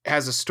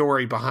has a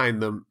story behind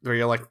them where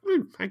you're like,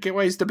 I get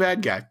why he's the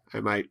bad guy.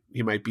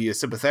 He might be a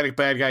sympathetic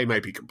bad guy. He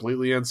might be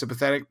completely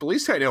unsympathetic, but at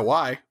least I know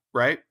why,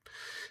 right?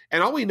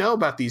 And all we know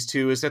about these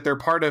two is that they're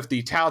part of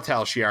the Tal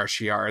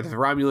Shiar, the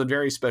Romulan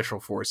Very Special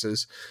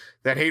Forces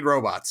that hate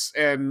robots.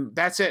 And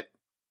that's it.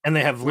 And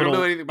they have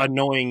little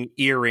annoying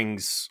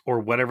earrings or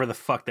whatever the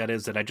fuck that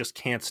is that I just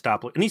can't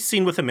stop. And he's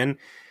seen with him in,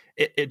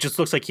 it just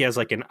looks like he has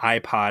like an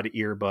iPod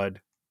earbud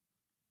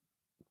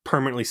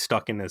permanently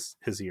stuck in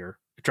his ear.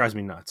 It drives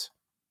me nuts.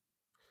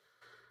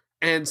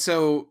 And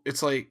so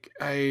it's like,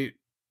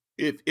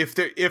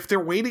 if they're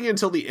waiting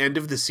until the end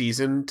of the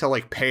season to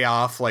like pay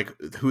off like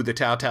who the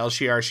Tal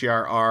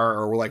Shiar are,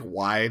 or like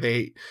why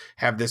they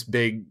have this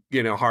big,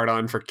 hard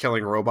on for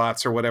killing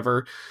robots or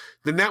whatever,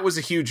 then that was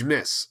a huge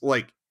miss.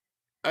 Like,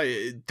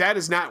 that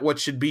is not what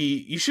should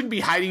be. You shouldn't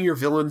be hiding your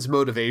villain's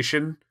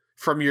motivation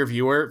from your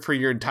viewer for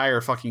your entire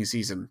fucking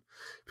season,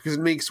 because it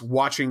makes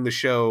watching the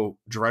show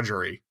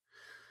drudgery,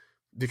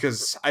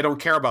 because I don't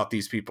care about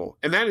these people.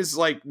 And that is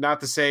like, not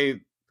to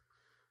say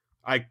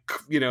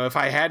if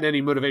I had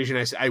any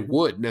motivation, I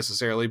would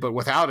necessarily, but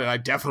without it, I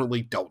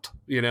definitely don't,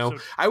 So,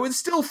 I would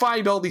still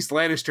find all these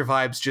Lannister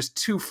vibes just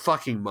too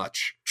fucking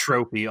much.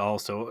 Tropey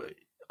also.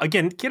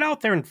 Again, get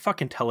out there and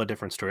fucking tell a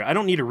different story. I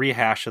don't need a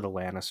rehash of the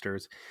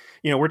Lannisters.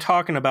 We're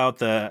talking about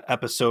the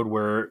episode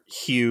where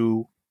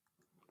Hugh,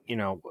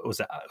 what was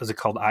that? Was it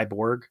called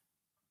Iborg?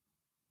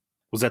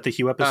 Was that the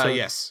Hugh episode?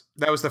 Yes.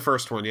 That was the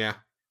first one, yeah.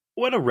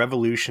 What a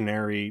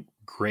revolutionary,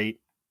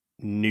 great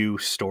new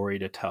story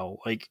to tell.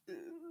 Like,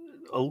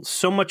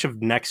 so much of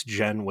Next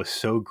Gen was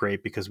so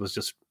great because it was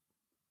just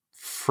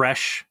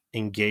fresh,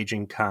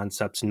 engaging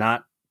concepts,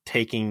 not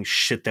taking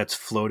shit that's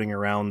floating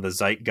around the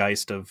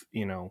zeitgeist of,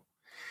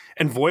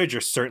 and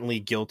Voyager's certainly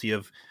guilty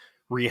of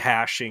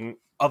rehashing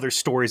other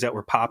stories that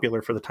were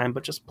popular for the time,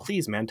 but just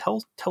please, man,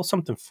 tell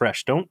something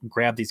fresh. Don't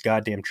grab these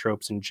goddamn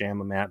tropes and jam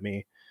them at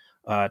me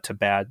to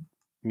bad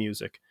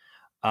music.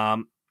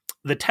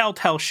 The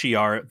Telltale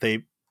Shi'ar,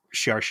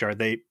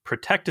 they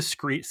protect a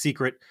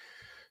secret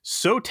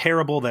so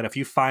terrible that if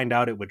you find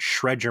out, it would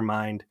shred your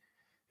mind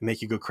and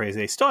make you go crazy.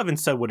 They still haven't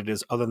said what it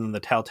is other than the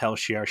Telltale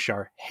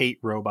Shi'ar hate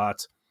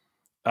robots.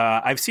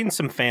 I've seen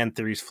some fan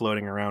theories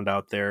floating around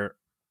out there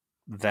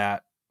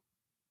that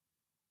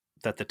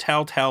the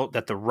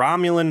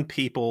Romulan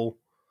people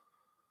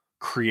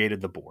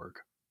created the Borg.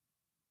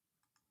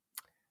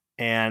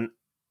 And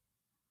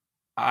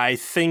I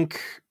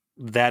think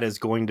that is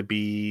going to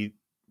be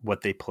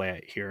what they play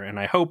at here. And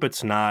I hope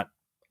it's not.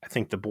 I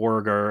think the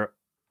Borg the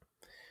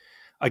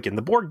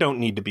Borg don't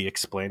need to be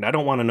explained. I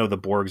don't want to know the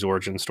Borg's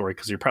origin story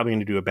because you're probably going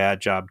to do a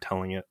bad job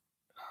telling it.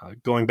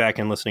 Going back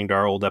and listening to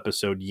our old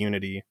episode,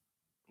 Unity,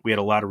 we had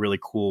a lot of really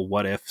cool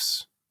what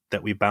ifs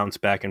that we bounce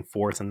back and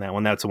forth in that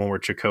one. That's the one where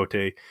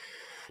Chakotay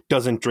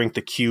doesn't drink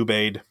the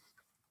Cube-Aid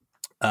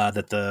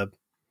that the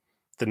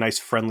nice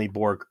friendly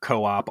Borg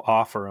co-op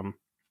offer him.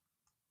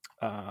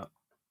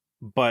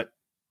 But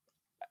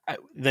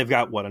they've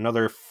got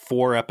another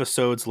 4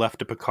 episodes left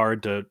to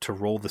Picard to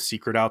roll the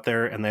secret out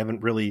there, and they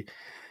haven't really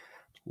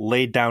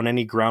laid down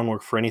any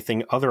groundwork for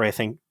anything other, I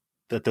think,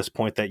 at this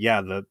point, that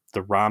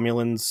the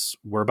Romulans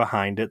were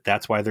behind it.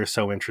 That's why they're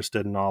so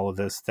interested in all of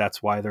this.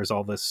 That's why there's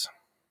all this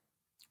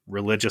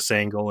religious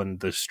angle and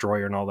the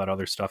Destroyer and all that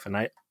other stuff. And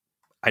I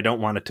don't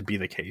want it to be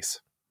the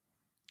case.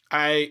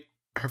 I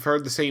have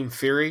heard the same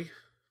theory.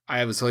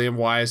 I obviously am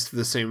wise to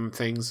the same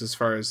things as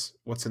far as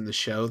what's in the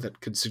show that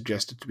could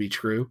suggest it to be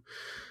true.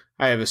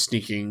 I have a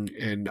sneaking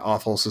and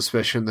awful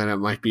suspicion that it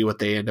might be what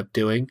they end up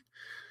doing,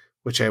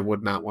 which I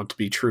would not want to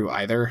be true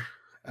either.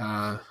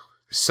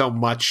 So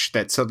much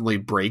that suddenly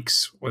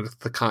breaks with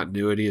the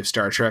continuity of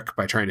Star Trek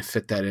by trying to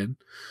fit that in.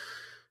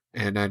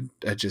 And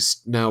I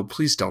just, no,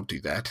 please don't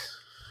do that.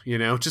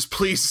 Just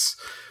please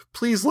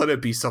let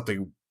it be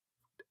something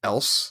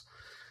else.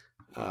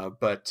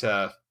 But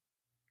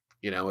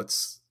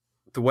it's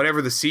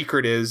whatever the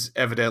secret is,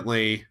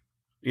 evidently,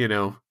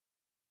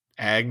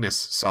 Agnes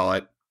saw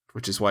it,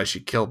 which is why she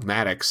killed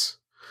Maddox.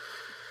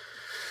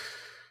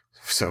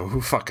 So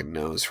who fucking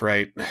knows,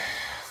 right?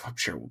 I'm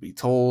sure we'll be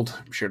told.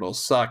 I'm sure it'll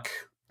suck.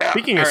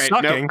 Speaking of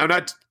sucking, no,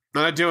 I'm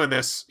not doing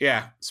this.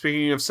 Yeah,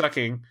 speaking of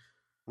sucking,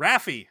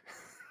 Raffi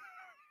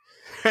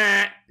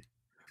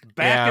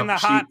back in the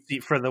hot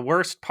seat for the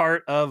worst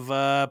part of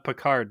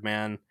Picard,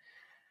 man.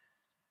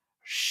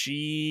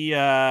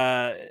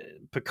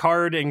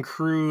 Picard and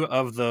crew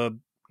of the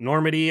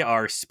Normandy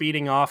are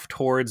speeding off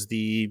towards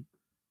the,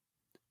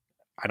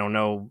 I don't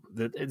know,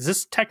 is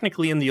this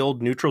technically in the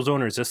old neutral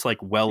zone, or is this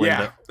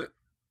into...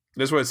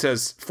 This is what it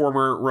says,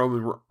 former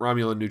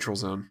Romulan neutral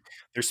zone.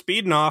 They're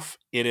speeding off.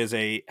 It is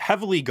a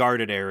heavily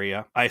guarded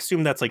area. I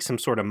assume that's some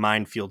sort of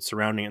minefield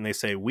surrounding it, and they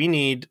say, we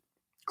need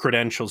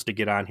credentials to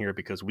get on here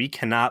because we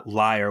cannot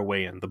lie our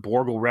way in. The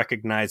Borg will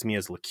recognize me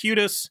as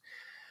Locutus.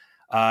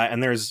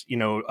 And there's,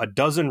 a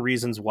dozen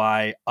reasons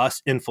why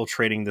us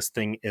infiltrating this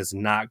thing is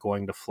not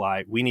going to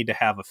fly. We need to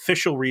have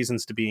official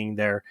reasons to being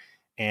there.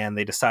 And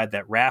they decide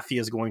that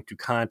Raffi is going to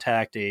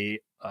contact a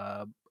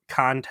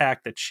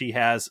contact that she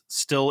has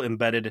still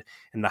embedded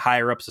in the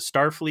higher ups of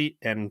Starfleet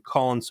and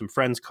call in some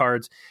friends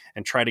cards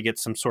and try to get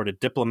some sort of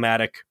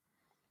diplomatic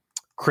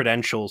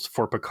credentials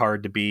for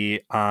Picard to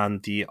be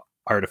on the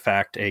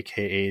artifact,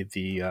 aka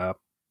the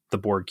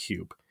Borg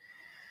cube.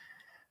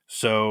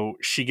 So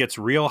she gets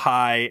real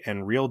high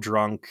and real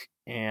drunk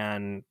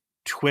and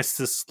twists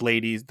this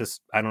lady.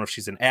 I don't know if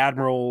she's an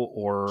admiral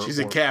or she's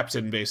a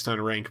captain based on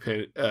rank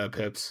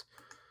pips.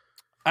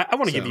 I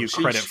want to give you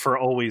credit for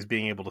always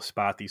being able to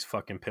spot these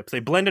fucking pips. They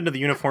blend into the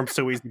uniform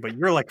so easy, but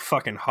you're like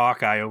fucking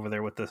Hawkeye over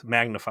there with the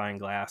magnifying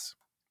glass.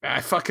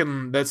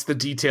 That's the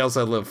details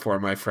I live for,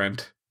 my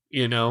friend.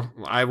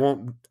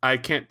 I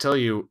can't tell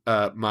you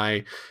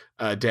my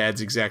dad's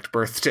exact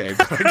birthday,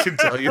 but I can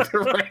tell you the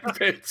right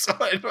bits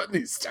on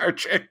these Star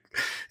Trek.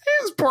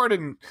 He was born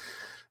in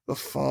the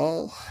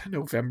fall,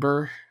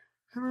 November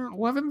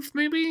 11th,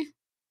 maybe?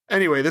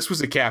 Anyway, this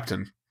was a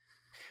captain.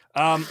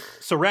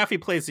 So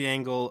Raffi plays the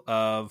angle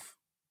of,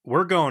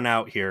 we're going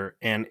out here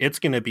and it's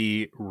going to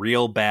be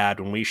real bad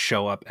when we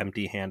show up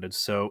empty-handed.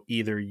 So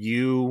either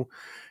you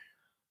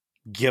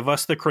give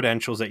us the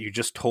credentials that you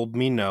just told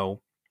me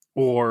no,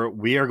 or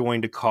we are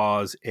going to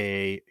cause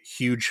a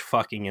huge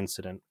fucking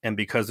incident. And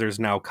because there's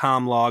now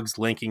comm logs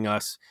linking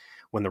us,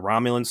 when the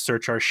Romulans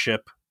search our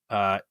ship,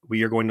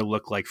 we are going to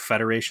look like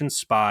Federation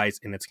spies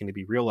and it's going to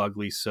be real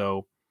ugly.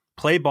 So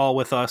play ball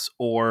with us,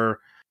 or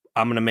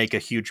I'm going to make a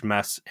huge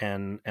mess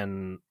and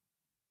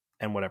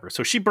whatever.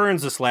 So she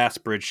burns this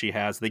last bridge she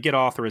has. They get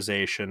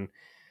authorization.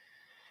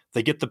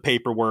 They get the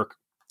paperwork.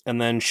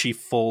 And then she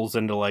falls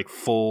into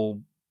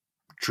full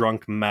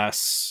drunk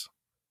mess.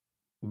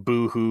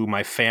 Boo-hoo,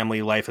 my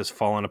family life has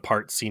fallen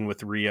apart scene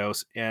with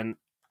Rios. And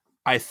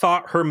I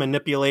thought her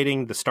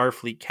manipulating the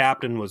Starfleet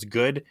captain was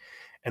good,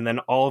 and then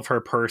all of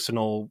her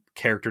personal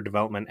character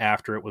development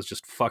after it was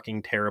just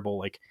fucking terrible.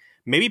 Like,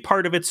 maybe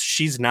part of it's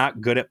she's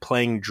not good at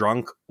playing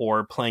drunk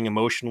or playing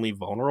emotionally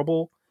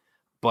vulnerable,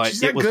 but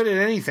she's not good at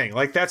anything.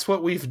 Like, that's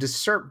what we've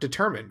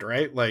determined,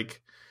 right?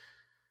 Like,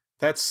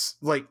 that's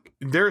like,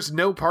 there's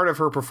no part of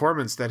her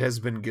performance that has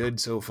been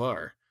good so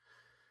far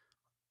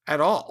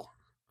at all.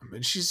 I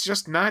mean, she's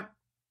just not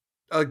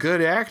a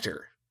good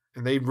actor,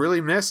 and they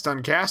really missed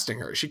on casting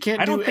her. She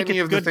can't do any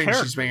of the things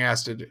she's being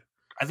asked to do.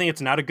 I think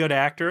it's not a good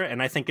actor,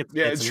 and I think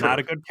it's not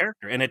a good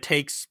character. And it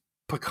takes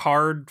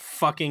Picard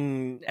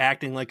fucking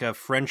acting like a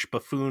French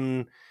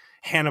buffoon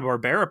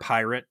Hanna-Barbera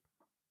pirate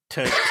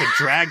to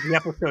drag the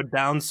episode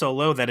down so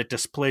low that it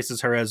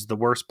displaces her as the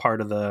worst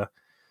part of the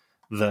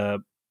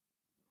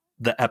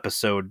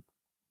episode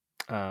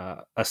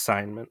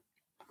assignment.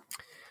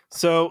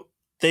 So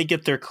they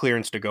get their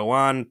clearance to go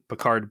on.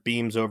 Picard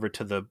beams over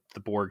to the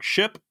Borg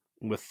ship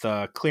with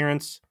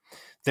clearance.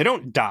 They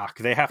don't dock.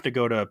 They have to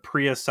go to a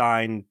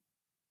pre-assigned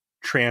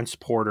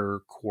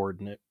transporter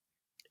coordinate,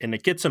 and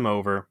it gets them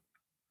over.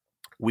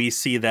 We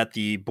see that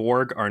the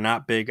Borg are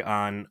not big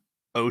on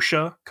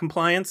OSHA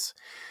compliance.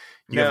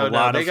 They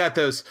got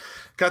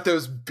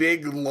those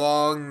big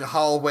long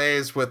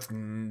hallways with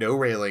no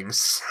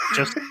railings.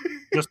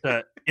 just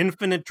an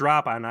infinite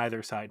drop on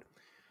either side.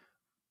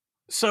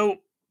 So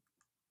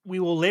we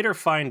will later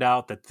find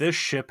out that this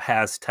ship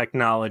has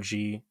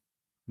technology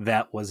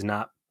that was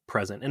not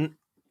present. And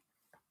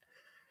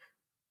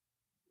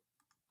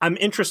I'm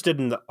interested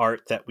in the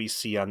art that we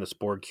see on this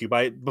Borg cube.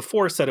 I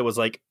before said it was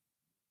like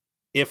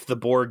if the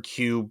Borg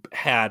cube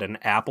had an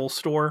Apple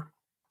store,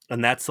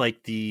 and that's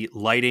like the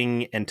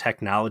lighting and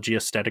technology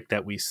aesthetic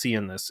that we see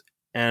in this.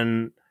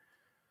 And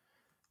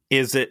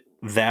is it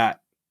that,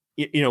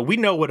 we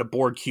know what a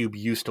Borg cube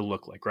used to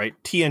look like, right?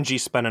 TNG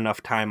spent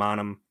enough time on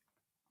them.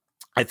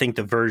 I think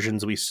the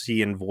versions we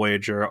see in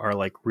Voyager are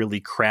like really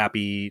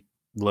crappy,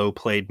 low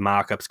played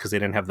mock-ups because they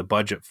didn't have the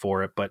budget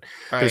for it. But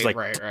there's like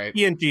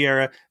TNG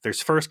era,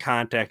 there's First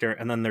Contact era,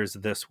 and then there's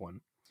this one.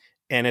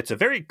 And it's a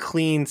very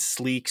clean,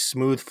 sleek,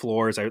 smooth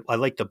floors. I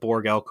like the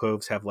Borg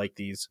alcoves have like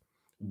these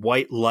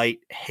white light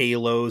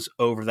halos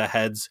over the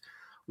heads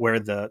where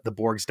the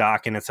Borg's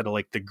docking instead of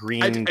like the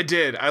green. I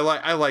did. I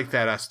like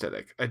that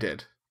aesthetic. I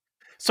did.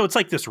 So it's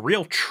like this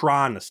real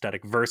Tron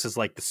aesthetic versus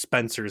like the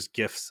Spencer's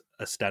Gifts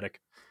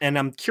aesthetic. And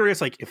I'm curious,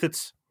 like, if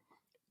it's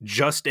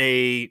just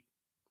a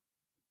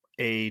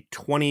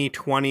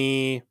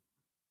 2020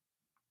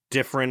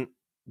 different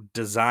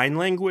design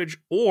language,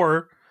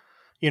 or,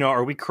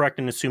 are we correct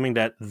in assuming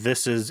that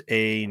this is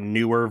a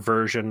newer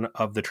version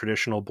of the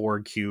traditional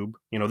Borg cube?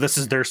 This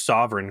is their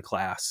sovereign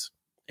class,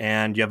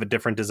 and you have a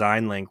different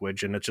design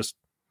language, and it's just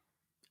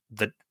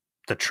the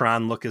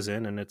Tron look is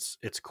in, and it's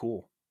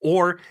cool.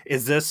 Or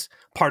is this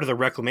part of the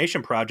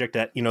reclamation project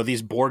that,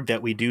 these Borg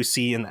that we do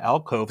see in the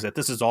alcoves, that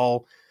this is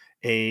all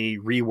a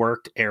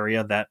reworked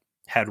area that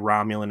had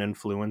Romulan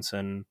influence,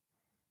 and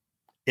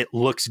it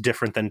looks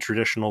different than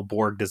traditional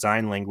Borg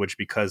design language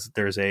because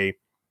there's a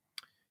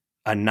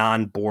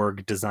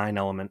non-Borg design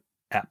element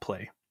at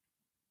play?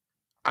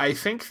 I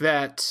think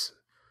that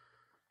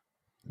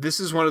this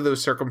is one of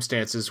those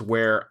circumstances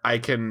where I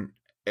can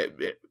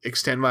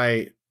extend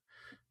my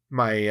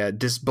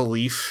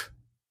disbelief,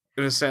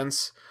 in a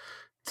sense,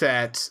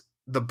 that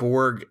the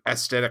Borg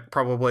aesthetic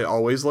probably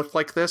always looked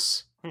like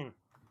this.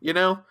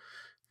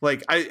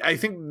 Like, I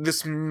think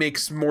this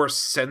makes more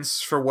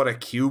sense for what a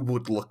cube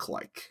would look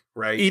like,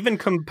 right? Even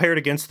compared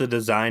against the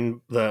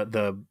design,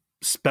 the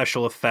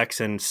special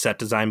effects and set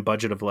design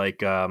budget of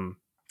like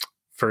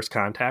First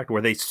Contact,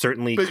 where they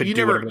certainly could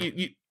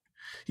do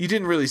you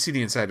didn't really see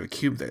the inside of a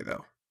cube there,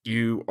 though.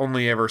 You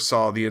only ever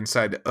saw the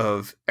inside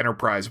of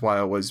Enterprise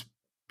while it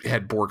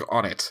had Borg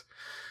on it,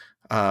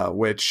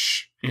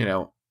 which,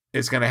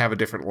 is going to have a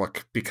different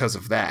look because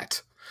of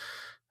that.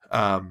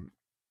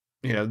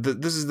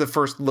 This is the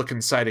first look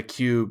inside a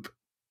cube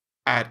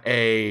at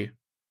a,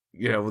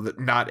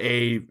 not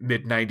a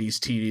mid-90s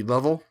TV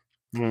level.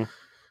 Mm.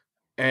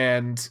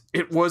 And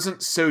it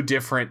wasn't so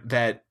different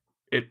that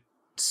it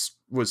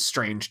was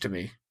strange to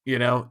me.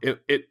 Making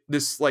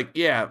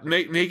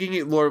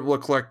it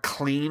look like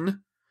clean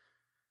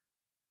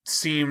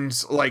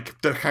seems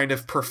like the kind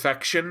of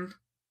perfection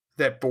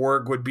that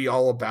Borg would be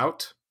all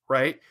about,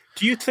 right?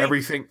 Do you think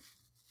everything?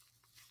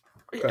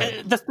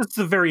 That's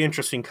a very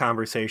interesting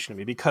conversation to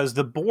me, because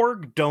the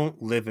Borg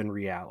don't live in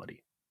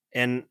reality,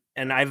 and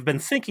I've been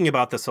thinking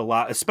about this a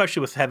lot,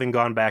 especially with having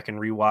gone back and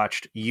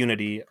rewatched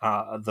Unity,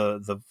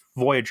 the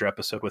Voyager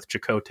episode with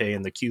Chakotay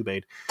and the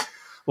Cubade.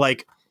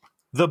 Like,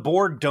 the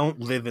Borg don't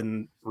live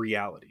in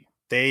reality;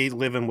 they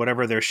live in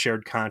whatever their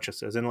shared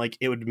conscious is, and like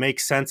it would make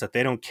sense that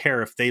they don't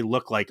care if they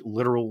look like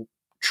literal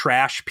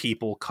trash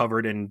people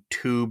covered in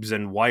tubes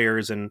and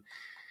wires and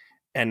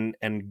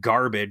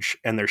garbage,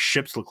 and their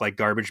ships look like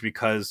garbage,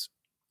 because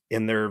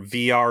in their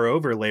VR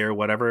overlay or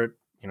whatever,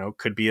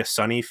 could be a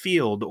sunny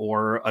field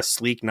or a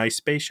sleek, nice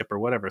spaceship or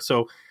whatever.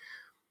 So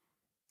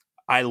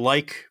I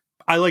like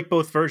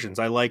both versions.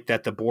 I like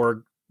that the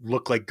Borg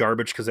look like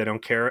garbage because they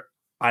don't care.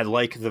 I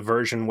like the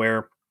version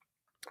where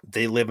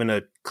they live in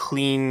a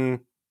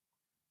clean,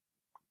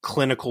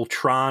 clinical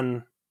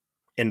Tron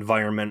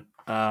environment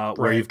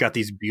where you've got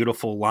these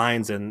beautiful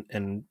lines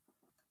and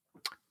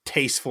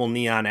tasteful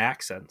neon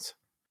accents.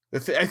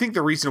 I think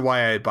the reason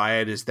why I buy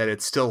it is that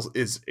it still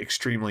is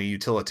extremely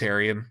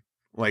utilitarian.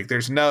 Like,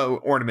 there's no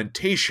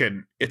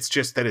ornamentation. It's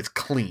just that it's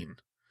clean.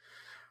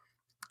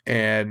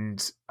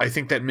 And I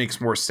think that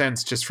makes more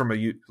sense just from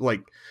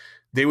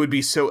they would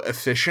be so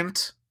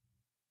efficient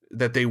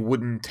that they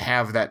wouldn't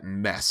have that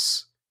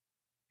mess,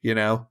 you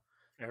know?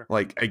 Fair.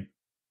 Like,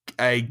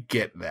 I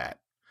get that.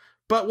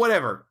 But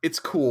whatever. It's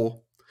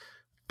cool.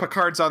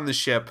 Picard's on the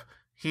ship.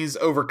 He's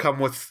overcome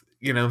with,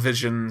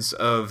 visions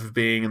of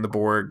being in the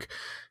Borg.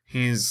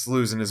 He's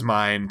losing his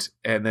mind,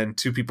 and then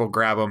two people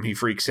grab him. He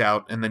freaks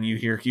out, and then you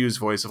hear Hugh's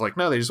voice of like,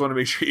 "No, they just want to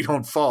make sure you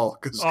don't fall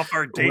off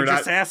our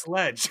dangerous ass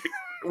ledge.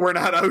 We're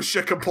not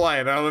OSHA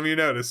compliant. I don't know if you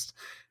noticed."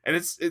 And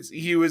it's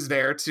Hugh is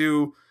there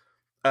to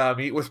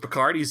meet with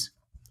Picard. He's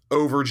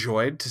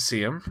overjoyed to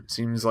see him.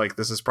 Seems like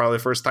this is probably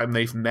the first time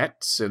they've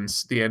met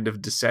since the end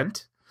of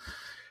Descent.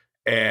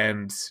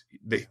 And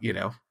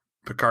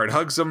Picard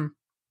hugs him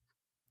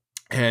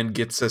and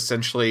gets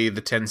essentially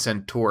the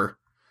 10-cent tour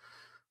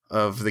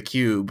of the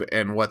cube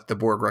and what the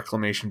Borg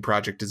Reclamation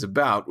Project is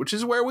about, which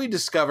is where we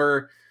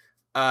discover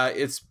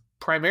it's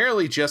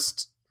primarily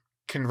just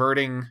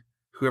converting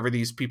whoever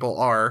these people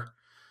are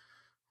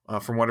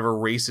from whatever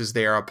races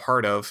they are a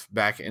part of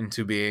back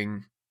into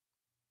being,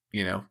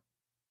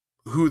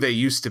 who they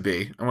used to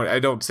be. I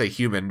don't say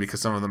human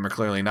because some of them are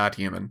clearly not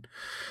human.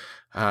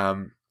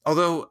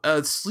 Although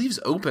sleeves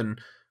open,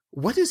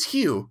 what is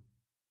Hugh?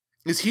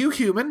 Is Hugh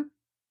human?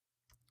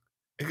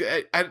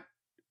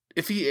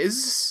 If he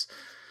is,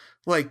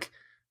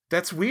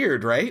 that's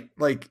weird, right?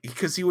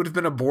 Because he would have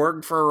been a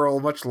Borg for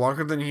much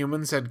longer than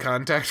humans had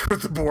contact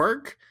with the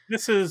Borg.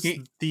 This is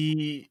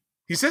He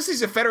says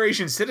he's a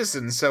Federation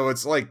citizen, so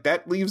it's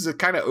that leaves it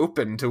kind of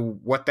open to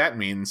what that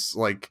means.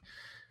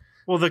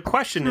 Well, the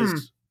question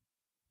is,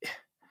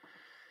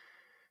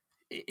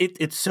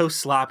 it's so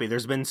sloppy.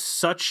 There's been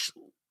such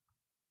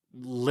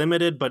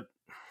limited, but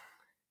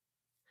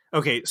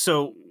okay.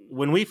 So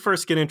when we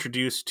first get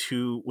introduced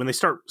to, when they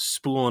start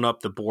spooling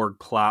up the Borg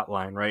plot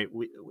line, right?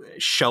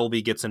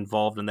 Shelby gets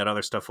involved in that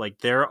other stuff.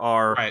 There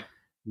are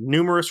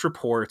numerous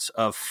reports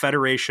of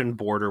Federation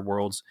border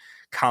worlds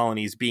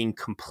colonies being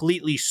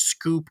completely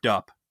scooped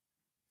up.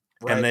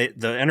 Right.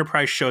 And the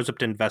Enterprise shows up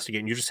to investigate,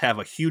 and you just have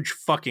a huge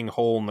fucking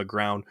hole in the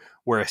ground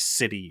where a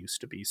city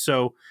used to be.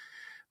 So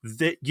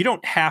you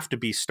don't have to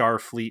be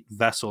Starfleet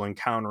vessel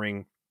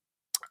encountering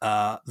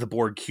the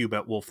Borg cube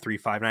at Wolf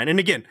 359. And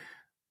again,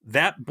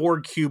 that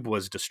Borg cube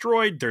was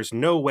destroyed. There's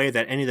no way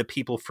that any of the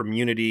people from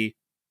Unity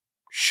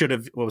should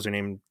have, what was her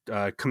name?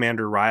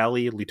 Commander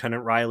Riley,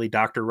 Lieutenant Riley,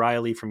 Dr.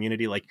 Riley from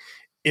Unity.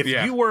 If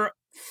you were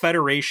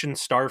Federation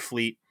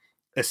Starfleet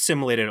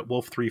assimilated at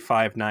Wolf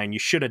 359, you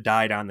should have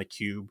died on the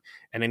cube.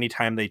 And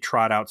anytime they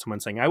trot out someone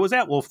saying, "I was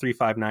at Wolf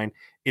 359,"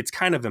 it's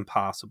kind of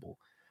impossible.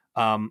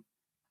 The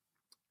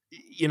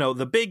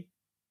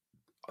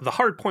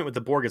hard point with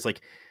the Borg is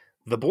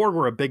the Borg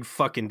were a big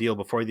fucking deal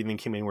before they even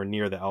came anywhere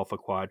near the Alpha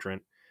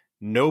Quadrant.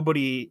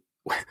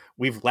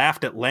 We've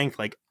laughed at length,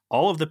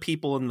 all of the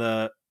people in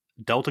the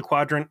Delta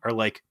Quadrant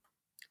are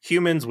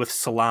humans with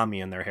salami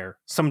in their hair,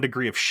 some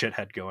degree of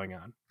shithead going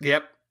on.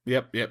 Yep.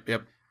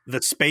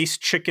 The space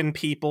chicken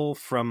people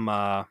from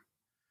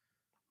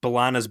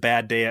B'Elanna's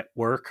Bad Day at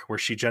Work, where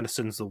she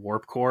jettisons the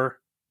warp core.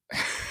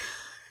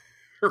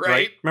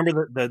 Right?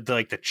 Remember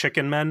the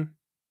chicken men?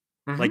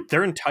 Mm-hmm.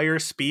 Their entire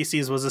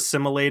species was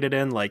assimilated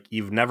in.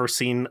 You've never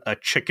seen a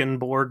chicken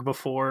Borg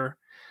before.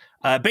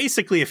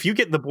 Basically, if you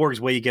get the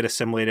Borg's way, you get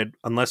assimilated,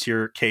 unless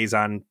your K's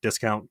on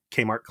discount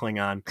Kmart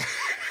Klingon.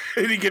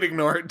 And you get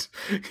ignored.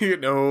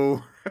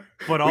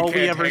 But all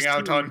we ever hang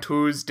out on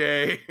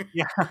Tuesday.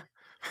 Yeah.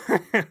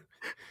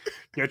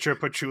 Get your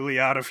patchouli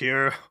out of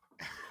here.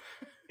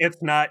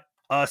 It's not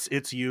us,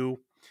 it's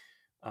you.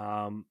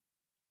 You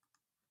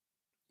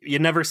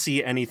never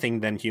see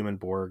anything than human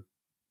Borg.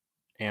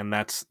 And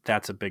that's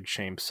a big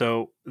shame.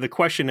 So the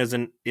question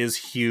isn't, is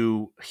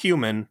Hugh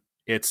human?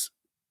 It's,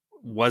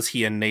 was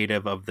he a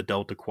native of the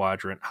Delta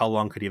Quadrant? How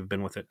long could he have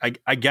been with it?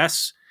 I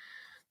guess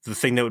the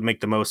thing that would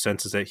make the most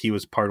sense is that he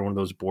was part of one of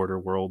those border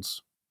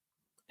worlds.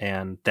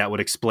 And that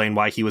would explain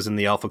why he was in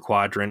the Alpha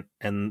Quadrant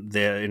and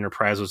the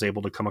Enterprise was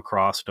able to come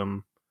across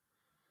him.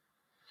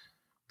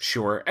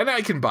 Sure. And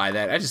I can buy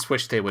that. I just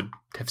wish they would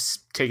have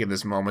taken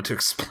this moment to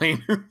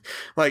explain.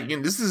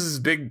 This is his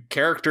big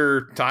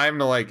character time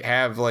to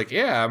have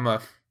I'm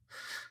a,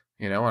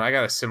 and I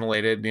got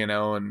assimilated,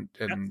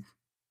 and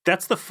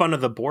that's the fun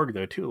of the Borg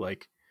though too.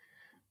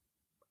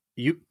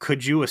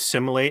 Could you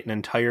assimilate an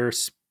entire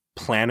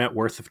planet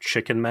worth of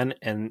chicken men,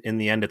 and in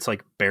the end it's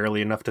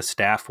barely enough to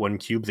staff one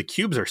cube. The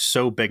cubes are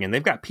so big and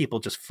they've got people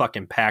just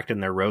fucking packed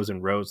in their rows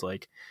and rows.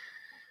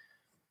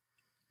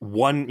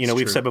 One,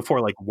 we've said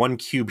before, one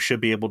cube should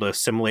be able to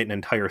assimilate an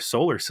entire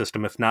solar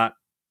system, if not,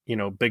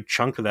 big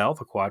chunk of the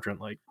Alpha Quadrant.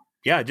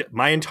 yeah,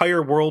 my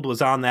entire world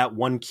was on that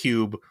one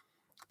cube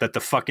that the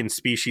fucking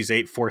Species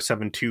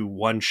 8472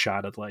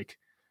 one-shotted, like,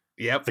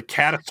 Yep. the I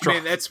catastrophe.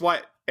 mean, that's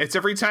what it's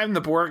every time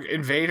the Borg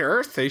invade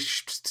Earth, they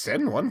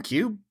send one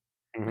cube.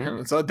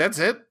 Mhm. So that's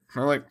it.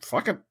 They're like,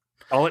 fuck it.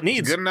 All it It's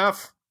needs. good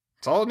enough.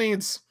 It's all it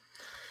needs.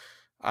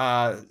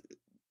 I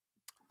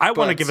want to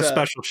but, give a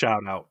special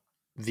shout out.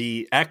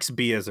 The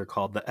XB, as they're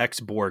called, the X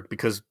Borg,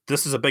 because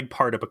this is a big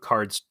part of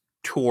Picard's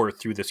tour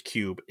through this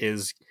cube,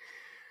 is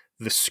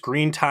the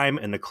screen time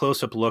and the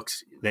close-up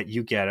looks that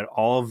you get at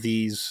all of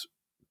these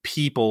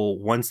people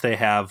once they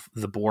have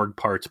the Borg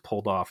parts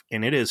pulled off.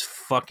 And it is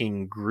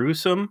fucking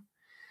gruesome.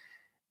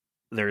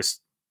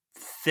 There's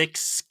thick,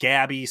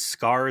 scabby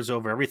scars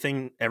over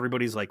everything.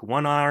 Everybody's like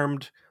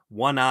one-armed,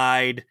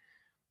 one-eyed,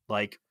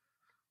 like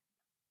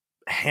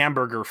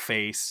hamburger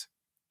face.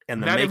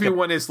 And the not makeup,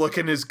 everyone is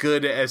looking as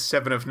good as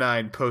 7 of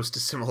 9 post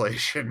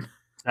assimilation.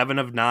 7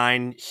 of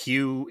 9,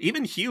 Hugh,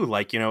 even Hugh,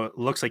 like, it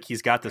looks like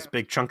he's got this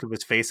big chunk of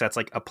his face that's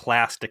like a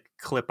plastic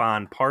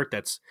clip-on part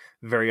that's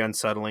very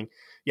unsettling.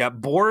 Yeah,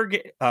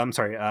 Picard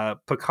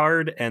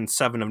and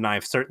 7 of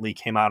 9 certainly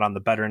came out on the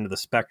better end of the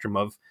spectrum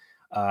of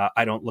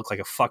I don't look like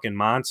a fucking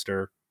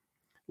monster,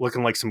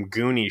 looking like some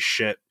Goonies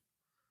shit.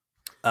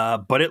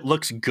 But it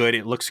looks good,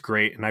 it looks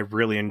great, and I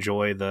really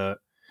enjoy the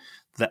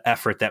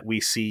effort that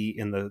we see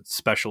in the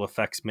special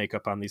effects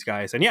makeup on these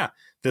guys. And yeah,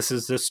 this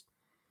is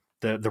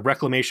the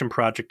reclamation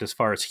project, as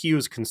far as Hugh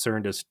is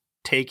concerned, is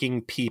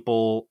taking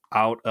people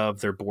out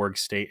of their Borg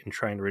state and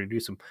trying to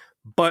reduce them.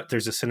 But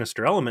there's a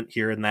sinister element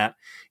here in that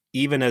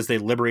even as they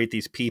liberate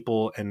these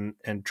people and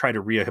try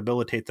to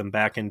rehabilitate them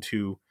back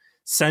into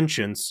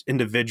sentience,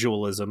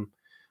 individualism,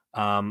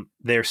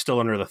 they're still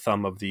under the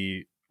thumb of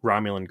the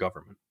Romulan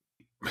government.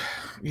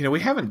 We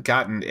haven't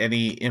gotten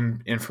any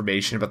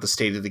information about the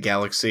state of the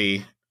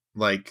galaxy,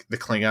 like the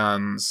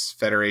Klingons,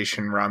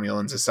 Federation,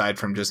 Romulans, aside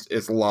from just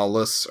it's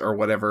lawless or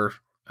whatever,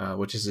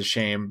 which is a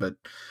shame. But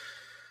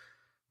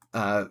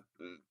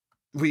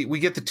we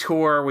get the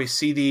tour, we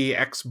see the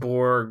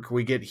X-Borg,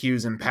 we get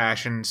Hugh's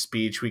impassioned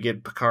speech, we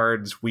get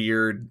Picard's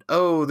weird,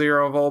 oh, they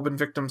have all been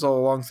victims all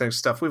along thing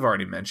stuff. We've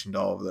already mentioned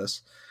all of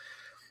this.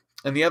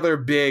 And the other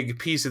big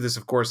piece of this,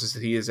 of course, is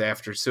that he is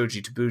after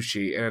Soji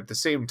Tabuchi. And at the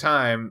same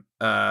time,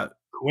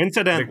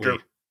 coincidentally,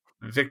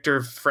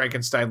 Victor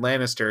Frankenstein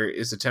Lannister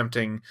is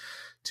attempting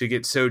to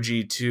get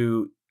Soji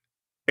to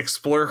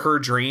explore her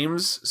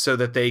dreams so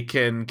that they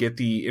can get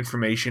the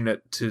information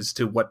as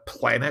to what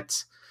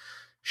planet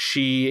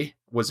she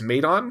was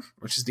made on,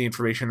 which is the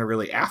information they're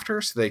really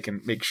after, so they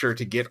can make sure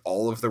to get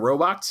all of the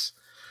robots.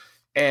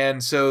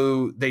 And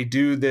so they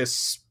do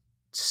this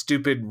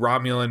stupid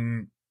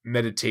Romulan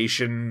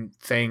meditation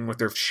thing with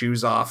their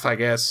shoes off, I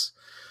guess.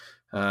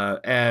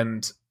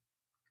 It's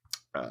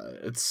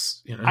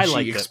I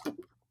like it.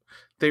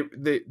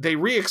 They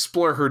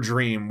re-explore her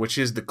dream, which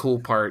is the cool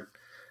part.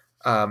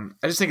 I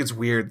just think it's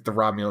weird the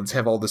Romulans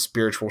have all the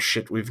spiritual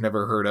shit we've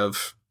never heard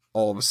of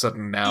all of a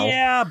sudden now.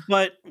 Yeah,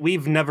 but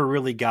we've never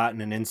really gotten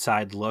an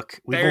inside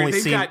look.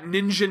 They've got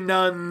ninja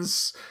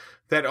nuns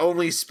that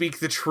only speak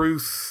the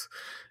truth.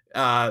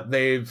 All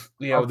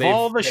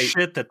the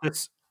shit that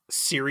this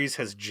series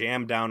has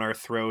jammed down our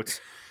throats,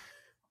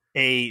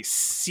 a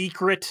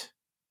secret,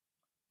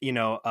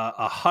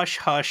 a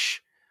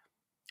hush-hush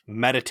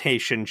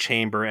meditation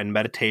chamber and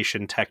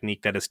meditation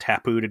technique that is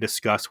taboo to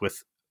discuss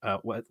with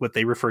what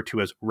they refer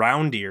to as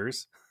round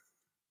ears,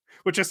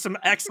 which is some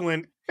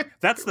excellent,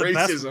 that's the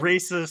best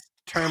racist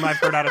term I've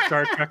heard out of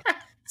Star Trek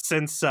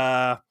since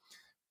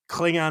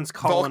Klingons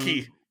call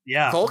them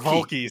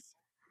Volkies.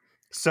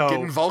 So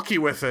getting Volky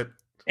with it.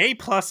 A+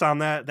 on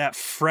that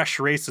fresh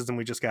racism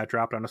we just got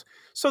dropped on us.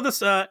 So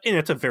this and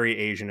it's a very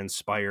Asian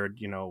inspired,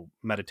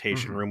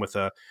 meditation room with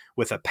a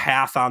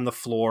path on the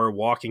floor,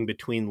 walking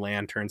between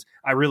lanterns.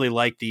 I really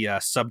like the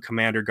sub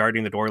commander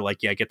guarding the door,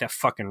 like, yeah, get that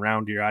fucking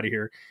round ear out of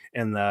here.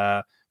 And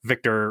the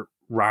Victor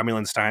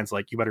Romulan Stein's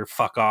like, you better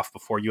fuck off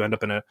before you end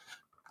up in a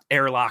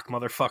airlock,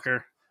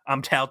 motherfucker.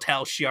 I'm Tal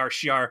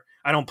Shiar.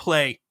 I don't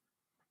play.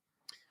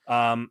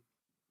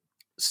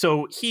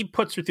 So he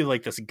puts her through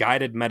like this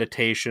guided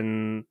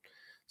meditation,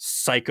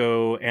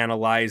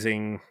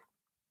 psychoanalyzing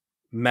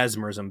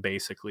mesmerism,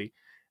 basically.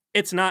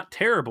 It's not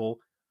terrible.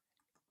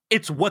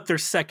 It's what their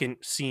second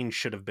scene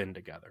should have been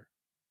together.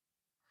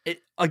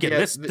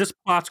 This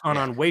plot's gone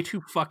on way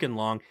too fucking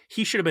long.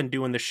 He should have been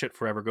doing this shit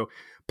forever ago.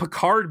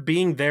 Picard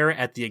being there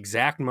at the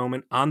exact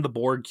moment on the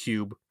Borg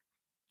cube,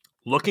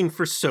 looking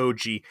for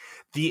Soji,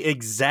 the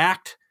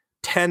exact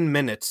 10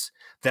 minutes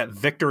that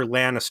Victor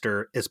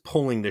Lannister is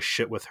pulling this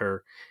shit with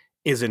her,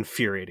 is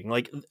infuriating.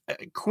 Like,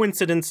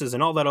 coincidences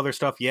and all that other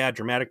stuff, yeah,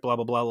 dramatic, blah,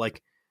 blah, blah.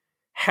 Like,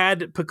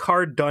 had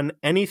Picard done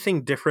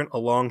anything different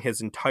along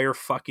his entire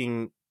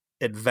fucking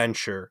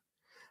adventure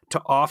to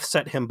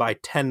offset him by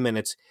 10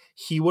 minutes,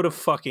 he would have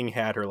fucking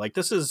had her. Like,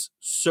 this is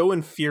so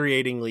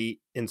infuriatingly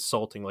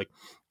insulting. Like,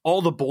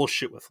 all the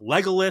bullshit with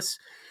Legolas,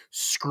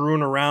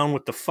 screwing around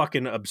with the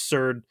fucking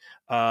absurd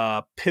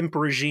pimp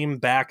regime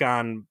back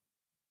on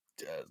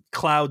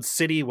Cloud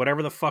City,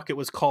 whatever the fuck it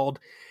was called.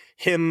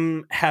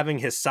 him having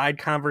his side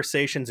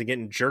conversations and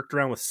getting jerked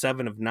around with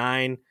Seven of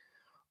Nine,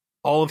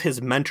 all of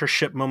his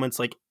mentorship moments,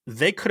 like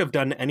they could have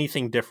done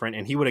anything different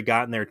and he would have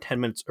gotten there 10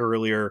 minutes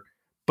earlier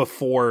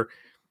before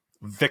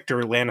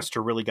Victor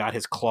Lannister really got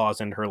his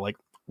claws into her. Like,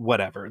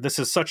 whatever. This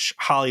is such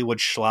Hollywood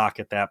schlock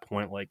at that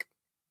point. Like,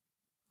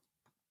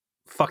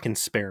 fucking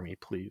spare me,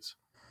 please.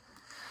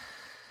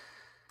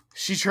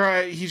 He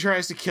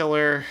tries to kill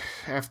her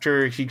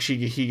after he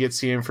gets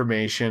the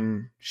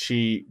information.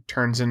 She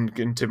turns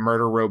into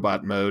murder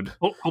robot mode.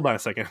 Hold on a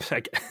second.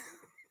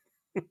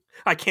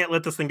 I can't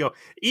let this thing go.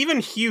 Even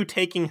Hugh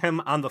taking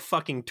him on the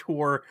fucking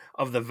tour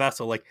of the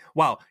vessel, like,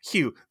 wow,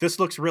 Hugh, this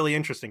looks really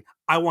interesting.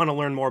 I want to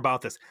learn more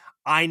about this.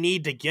 I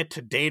need to get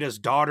to Data's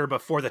daughter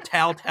before the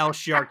Tal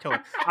Shiar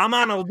killer. I'm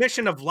on a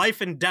mission of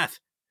life and death.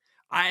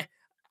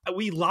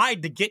 We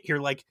lied to get here.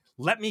 Like,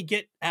 let me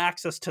get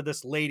access to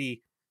this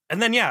lady.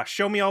 And then, yeah,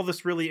 show me all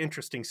this really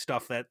interesting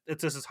stuff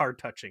this is hard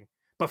touching.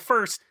 But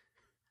first,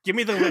 give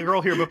me the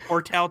girl here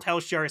before Tal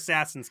Shiar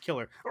assassins kill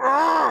her.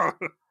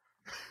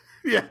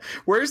 Yeah,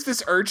 where's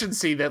this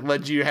urgency that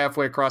led you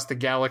halfway across the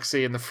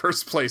galaxy in the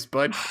first place,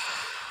 bud?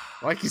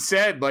 Like you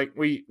said, like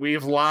we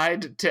have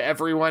lied to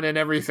everyone and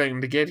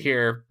everything to get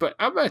here, but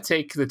I'm gonna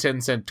take the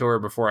 10-cent tour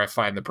before I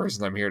find the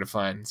person I'm here to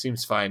find.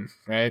 Seems fine,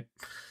 right?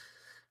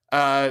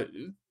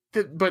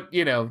 But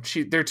you know,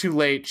 they're too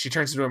late. She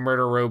turns into a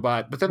murder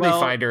robot, but then they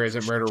find her as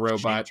a murder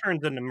robot. She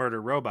turns into a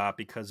murder robot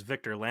because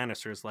Victor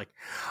Lannister is like,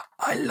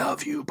 I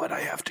love you, but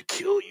I have to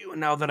kill you. And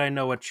now that I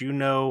know what you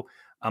know,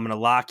 I'm gonna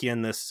lock you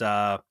in this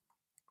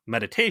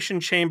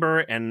meditation chamber,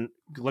 and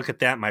look at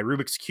that, my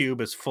Rubik's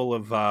Cube is full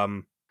of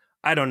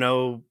I don't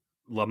know,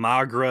 La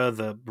Magra,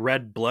 the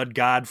red blood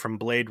god from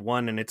Blade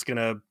 1, and it's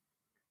gonna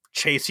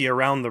chase you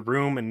around the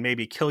room and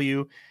maybe kill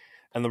you,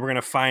 and then we're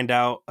gonna find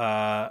out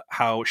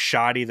how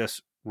shoddy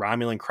this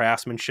Romulan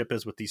craftsmanship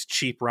is with these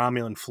cheap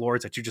Romulan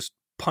floors that you just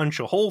punch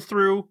a hole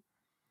through.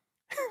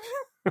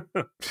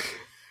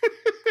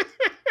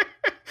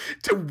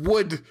 To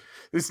wood.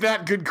 It's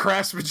not good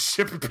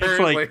craftsmanship,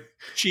 apparently. It's like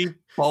cheap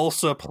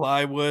balsa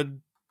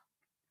plywood.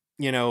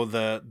 You know,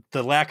 the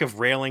lack of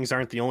railings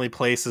aren't the only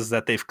places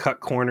that they've cut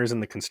corners in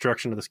the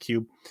construction of this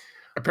cube.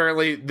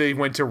 Apparently, they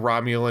went to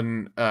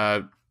Romulan,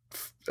 the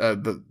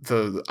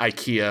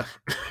IKEA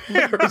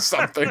or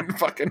something.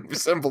 Fucking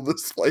resemble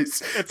this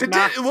place.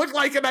 It looked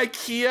like an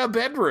IKEA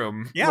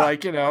bedroom. Yeah,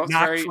 like, you know,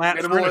 not very flat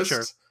minimalist.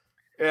 Furniture.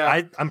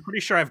 Yeah, I'm pretty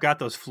sure I've got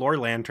those floor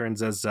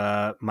lanterns as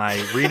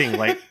my reading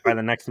light by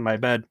the next to my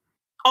bed.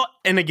 Oh,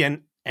 and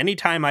again,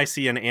 anytime I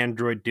see an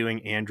android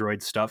doing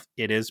android stuff,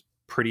 it is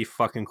pretty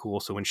fucking cool.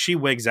 So when she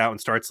wigs out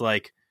and starts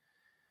like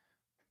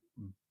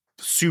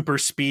super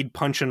speed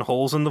punching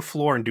holes in the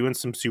floor and doing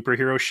some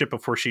superhero shit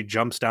before she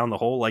jumps down the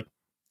hole, like,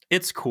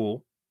 it's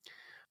cool.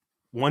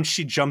 Once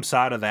she jumps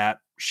out of that,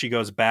 she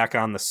goes back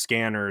on the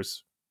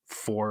scanners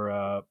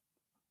for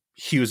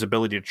Hugh's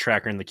ability to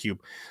track her in the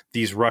cube.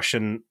 These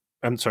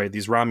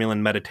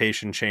Romulan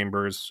meditation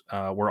chambers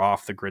were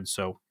off the grid,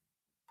 so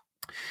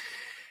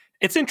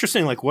it's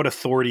interesting, like, what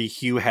authority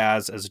Hugh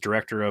has as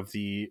director of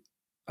the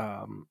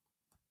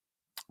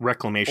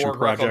Reclamation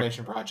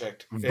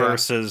Project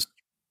versus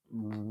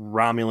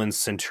Romulan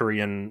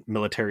Centurion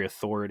military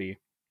authority.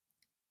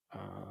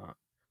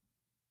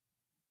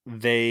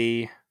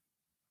 They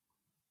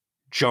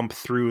jump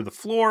through the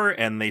floor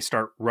and they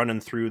start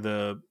running through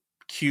the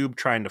cube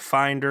trying to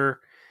find her.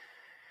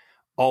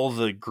 All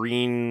the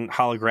green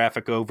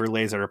holographic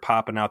overlays that are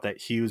popping out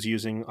that Hugh's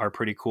using are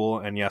pretty cool.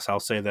 And yes, I'll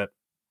say that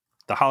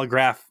the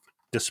holograph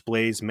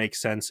displays make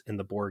sense in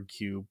the Borg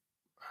cube.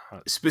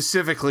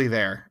 Specifically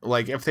there.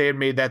 Like, if they had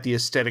made that the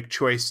aesthetic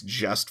choice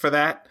just for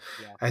that,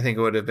 yeah, I think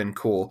it would have been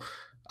cool.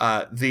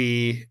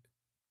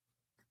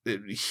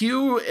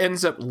 Hugh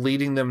ends up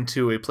leading them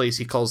to a place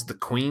he calls the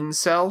Queen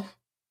Cell.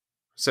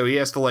 So he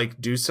has to like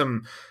do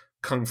some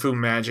kung fu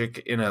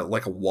magic in a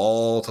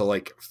wall to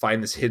like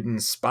find this hidden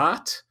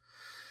spot.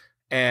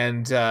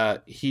 And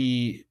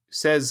he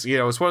says, you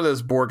know, it's one of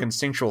those Borg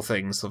instinctual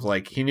things of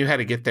like, he knew how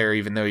to get there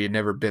even though he'd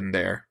never been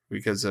there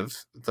because of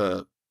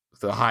the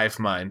hive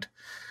mind.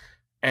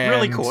 And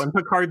really cool. And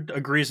Picard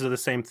agrees to the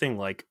same thing.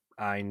 Like,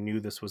 I knew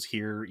this was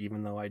here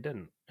even though I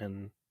didn't.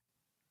 And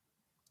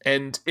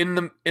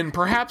in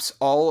perhaps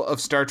all of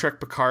Star Trek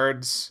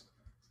Picard's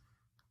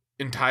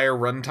entire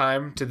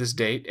runtime to this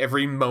date,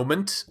 every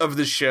moment of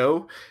the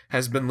show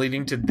has been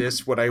leading to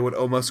this, what I would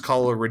almost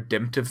call a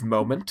redemptive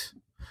moment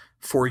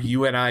for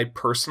you and I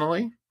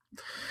personally,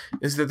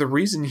 is that the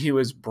reason he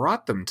has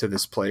brought them to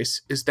this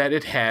place is that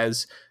it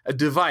has a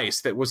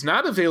device that was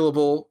not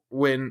available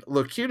when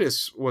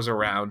Locutus was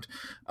around,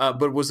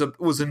 but was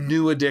a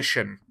new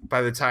addition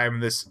by the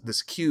time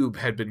this cube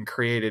had been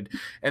created,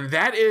 and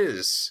that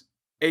is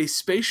a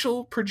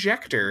spatial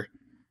projector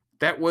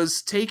that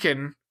was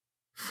taken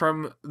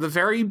from the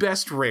very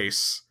best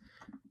race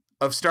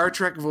of Star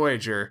Trek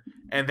Voyager,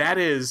 and that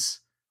is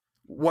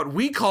what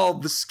we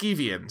called the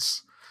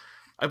Skeevians.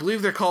 I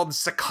believe they're called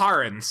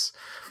Sakarans,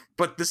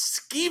 but the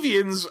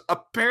Skeevians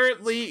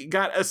apparently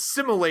got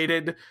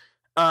assimilated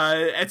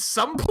at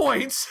some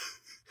point,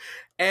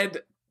 and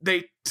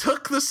they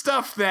took the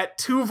stuff that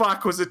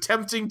Tuvok was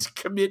attempting to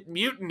commit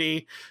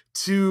mutiny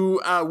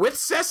to with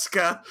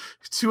Seska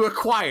to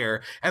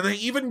acquire, and they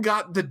even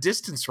got the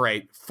distance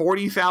right,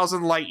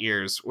 40,000 light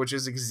years, which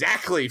is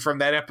exactly from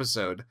that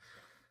episode.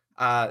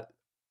 A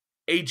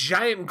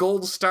giant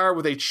gold star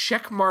with a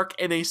check mark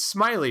and a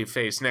smiley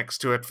face next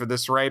to it for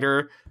this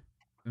writer.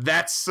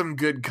 That's some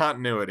good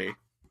continuity.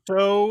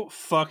 So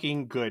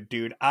fucking good,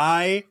 dude.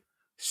 I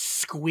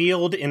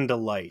squealed in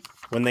delight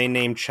when they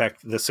name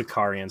checked the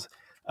Sicarians.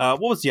 What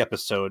was the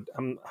episode?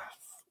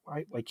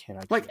 Why can't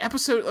I? Like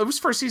episode, it was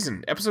first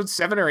season, episode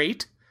 7 or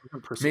 8,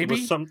 maybe.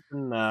 Was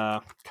something.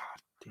 God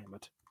damn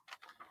it!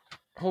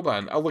 Hold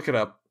on, I'll look it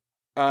up.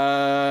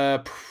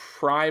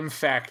 Prime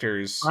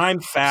Factors. Prime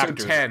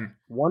Factors. Episode 10.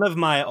 One of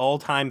my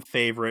all-time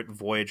favorite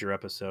Voyager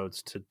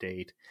episodes to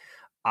date.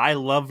 I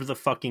loved the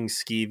fucking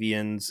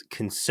Skeevians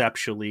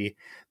conceptually.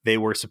 They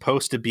were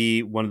supposed to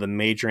be one of the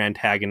major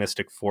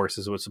antagonistic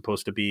forces. It was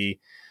supposed to be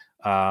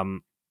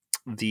the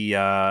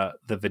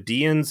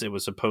Vidians. It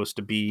was supposed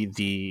to be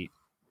the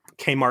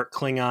Kmart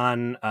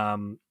Klingon,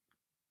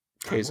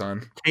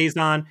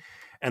 Kazon,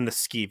 and the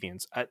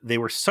Skeevians. They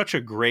were such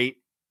a great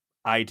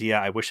idea.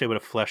 I wish they would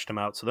have fleshed them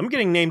out. So them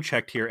getting name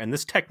checked here, and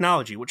this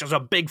technology, which is a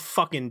big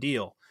fucking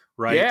deal,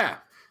 right? Yeah,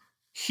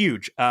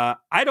 huge. I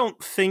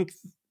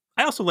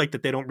also like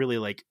that they don't really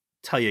like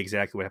tell you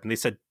exactly what happened. They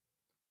said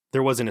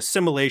there was an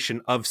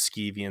assimilation of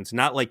Skeevians,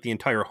 not like the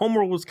entire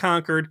homeworld was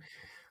conquered.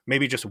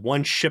 Maybe just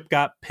one ship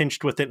got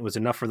pinched with it and was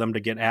enough for them to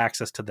get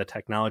access to the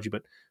technology,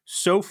 but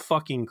so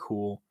fucking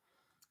cool.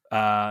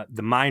 The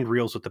mind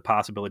reels with the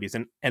possibilities.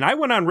 And I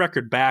went on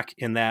record back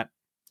in that,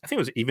 I think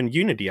it was even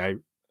Unity,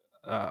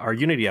 our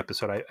Unity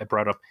episode I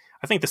brought up.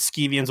 I think the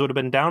Skeevians would have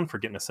been down for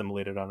getting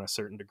assimilated on a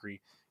certain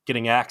degree,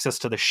 getting access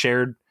to the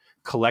shared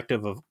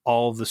collective of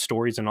all of the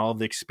stories and all of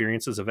the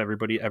experiences of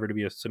everybody ever to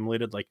be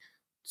assimilated. Like,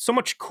 so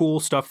much cool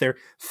stuff there.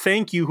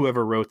 Thank you,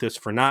 whoever wrote this,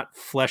 for not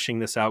fleshing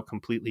this out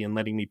completely and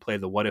letting me play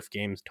the what if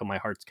games till my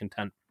heart's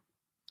content.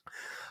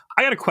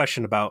 I got a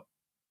question about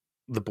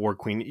the Borg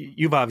Queen.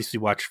 You've obviously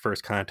watched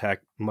First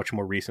Contact much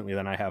more recently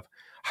than I have.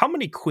 How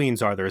many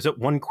queens are there? Is it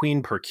one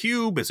queen per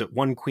cube? Is it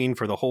one queen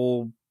for the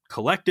whole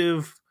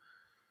collective?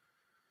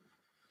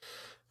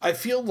 I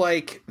feel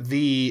like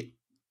the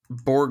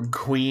Borg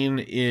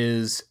Queen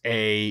is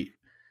a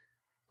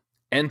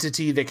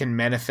entity that can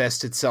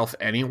manifest itself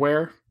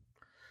anywhere.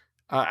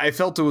 I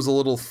felt it was a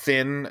little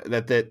thin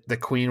that the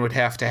Queen would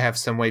have to have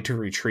some way to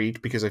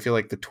retreat, because I feel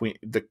like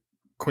the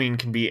Queen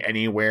can be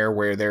anywhere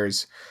where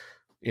there's,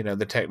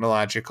 the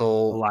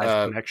technological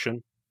live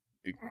connection,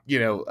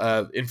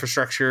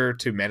 infrastructure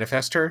to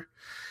manifest her,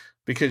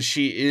 because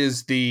she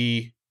is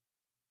the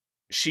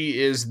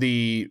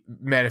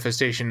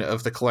manifestation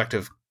of the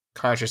collective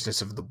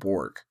consciousness of the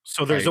Borg.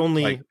 So there's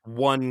only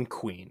one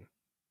Queen.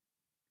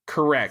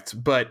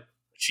 Correct, but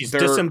she's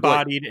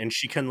disembodied, and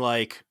she can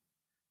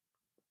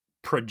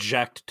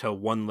project to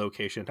one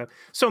location.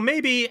 So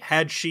maybe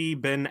had she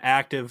been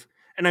active,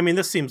 and I mean,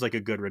 this seems like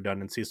a good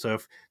redundancy. So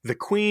if the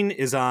Queen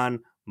is on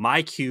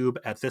my cube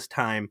at this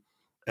time,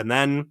 and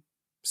then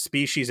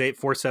species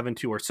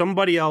 8472 or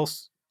somebody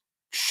else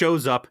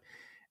shows up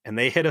and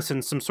they hit us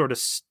in some sort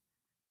of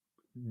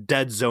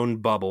dead zone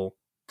bubble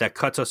that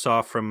cuts us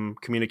off from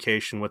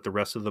communication with the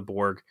rest of the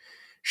Borg,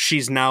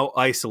 she's now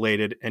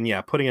isolated, and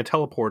putting a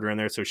teleporter in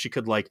there so she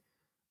could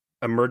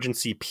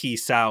emergency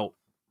peace out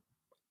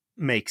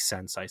makes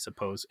sense, I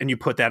suppose. And you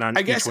put that on.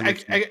 I guess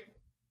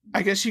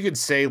you could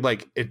say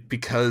it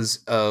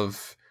because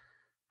of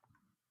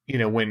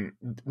when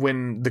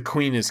the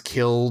Queen is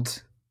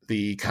killed,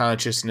 the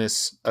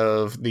consciousness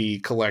of the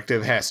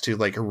collective has to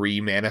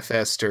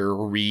re-manifest or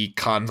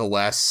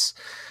reconvalesce,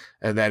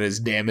 and that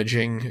is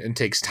damaging and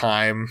takes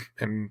time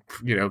and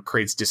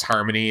creates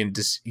disharmony and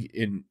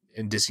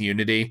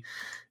disunity,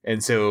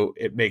 and so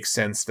it makes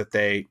sense that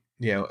they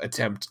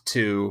attempt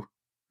to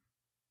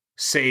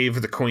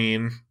save the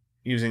Queen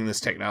using this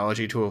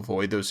technology to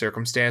avoid those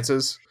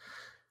circumstances.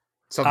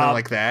 Something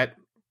like that.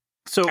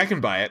 So I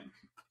can buy it.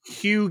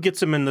 Hugh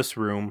gets him in this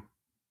room.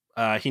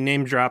 He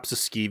name drops the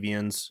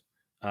Skeevians.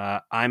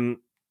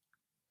 I'm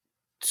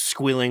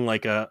squealing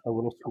like a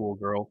little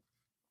schoolgirl.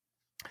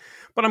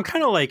 But I'm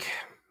kind of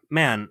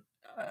man,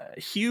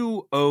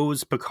 Hugh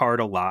owes Picard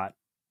a lot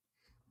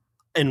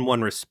in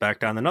one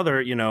respect. On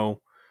another,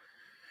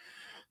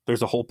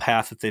 there's a whole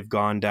path that they've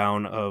gone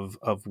down of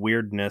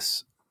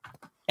weirdness.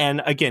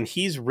 And again,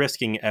 he's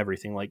risking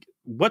everything.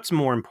 What's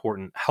more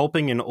important,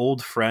 helping an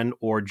old friend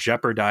or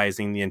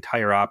jeopardizing the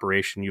entire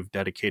operation you've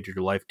dedicated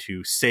your life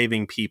to,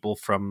 saving people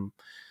from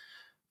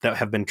that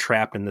have been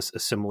trapped in this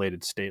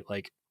assimilated state?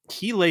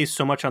 He lays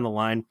so much on the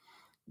line.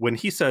 When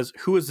he says,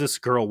 "Who is this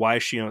girl? Why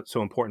is she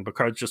so important?"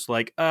 Picard's just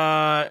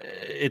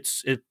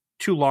it's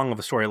too long of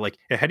a story.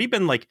 Had he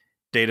been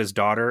Data's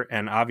daughter,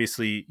 and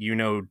obviously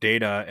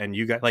Data, and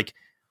you got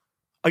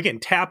again,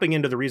 tapping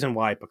into the reason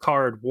why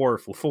Picard,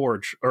 Worf,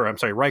 LaForge,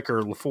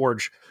 Riker,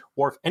 LaForge,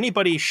 Worf,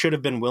 anybody should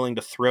have been willing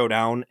to throw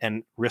down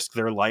and risk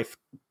their life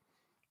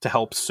to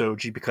help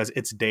Soji because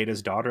it's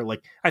Data's daughter.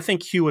 I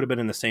think Hugh would have been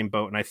in the same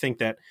boat, and I think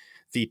that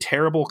the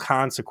terrible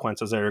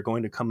consequences that are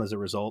going to come as a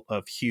result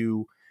of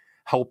Hugh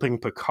helping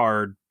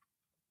Picard.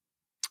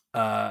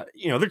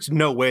 There's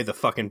no way the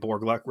fucking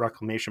Borg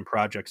Reclamation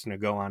Project's going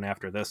to go on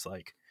after this.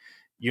 Like,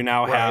 you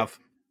now have,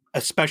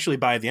 especially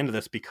by the end of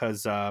this,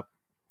 because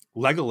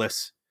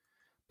Legolas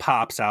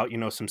pops out,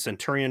 some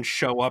Centurions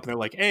show up and they're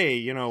like,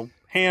 hey,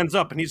 hands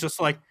up. And he's just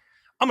like,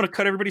 I'm going to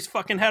cut everybody's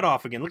fucking head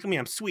off again. Look at me,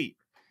 I'm sweet.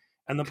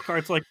 And the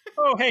Picard's like,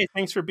 oh, hey,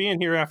 thanks for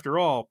being here after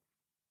all.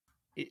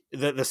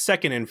 The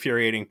second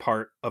infuriating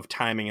part of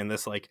timing in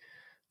this, like,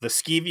 the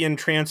Skeevian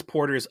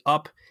transporter's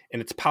up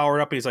and it's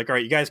powered up. And he's like, all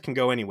right, you guys can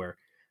go anywhere.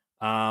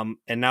 And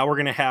now we're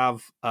going to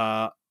have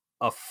a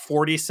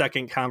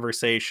 40-second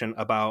conversation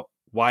about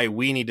why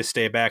we need to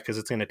stay back because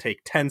it's going to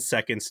take 10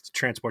 seconds to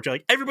transport you.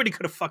 Like, everybody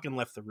could have fucking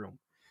left the room.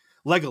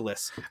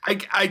 Legolas.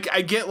 I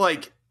get,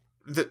 like,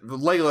 the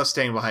Legolas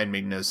staying behind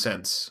made no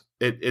sense.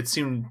 It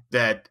seemed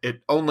that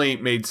it only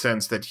made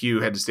sense that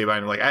Hugh had to stay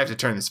behind. Like, I have to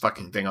turn this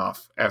fucking thing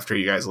off after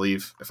you guys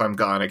leave. If I'm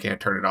gone, I can't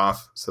turn it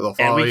off, so they'll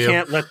follow you. And we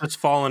can't let this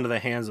fall into the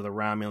hands of the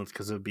Romulans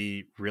because it would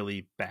be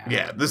really bad.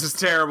 Yeah, this is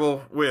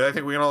terrible. I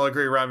think we can all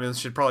agree Romulans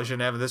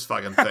shouldn't have this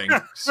fucking thing.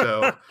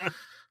 So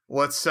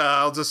let's.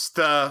 I'll just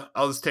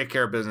take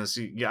care of business.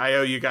 I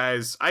owe you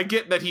guys. I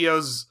get that he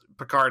owes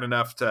Picard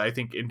enough to, I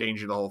think,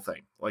 endanger the whole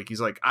thing. Like, he's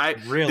like,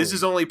 this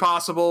is only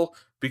possible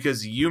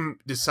because you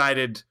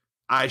decided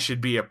I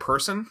should be a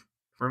person,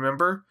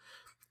 remember?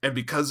 And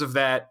because of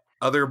that,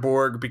 other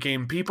Borg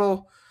became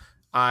people.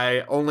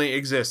 I only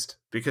exist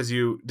because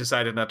you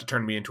decided not to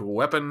turn me into a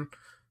weapon.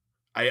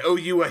 I owe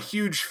you a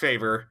huge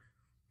favor.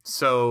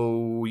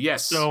 So,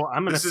 yes. So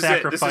I'm going to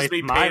sacrifice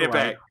my life.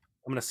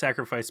 I'm going to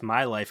sacrifice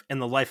my life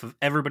and the life of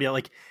everybody else.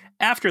 Like,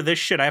 after this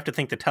shit, I have to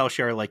think the Tal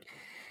Shiar, like,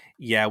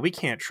 yeah, we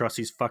can't trust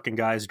these fucking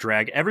guys.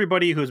 Drag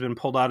everybody who's been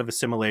pulled out of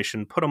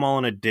assimilation, put them all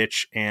in a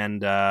ditch,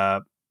 and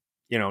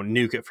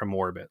nuke it from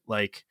orbit.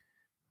 Like,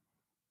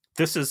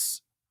 this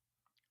is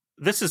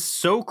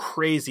so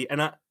crazy,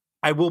 and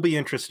I will be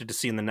interested to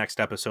see in the next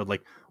episode,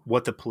 like,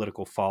 what the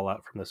political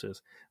fallout from this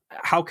is.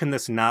 How can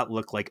this not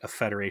look like a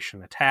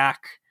Federation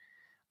attack?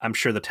 I'm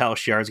sure the Tal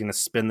Shiar is going to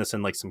spin this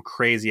in, like, some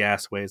crazy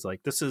ass ways.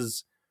 Like, this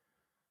is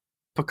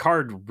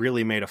Picard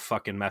really made a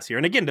fucking mess here.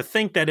 And again, to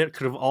think that it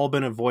could have all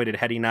been avoided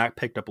had he not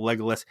picked up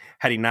Legolas,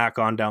 had he not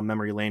gone down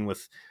memory lane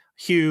with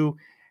Hugh,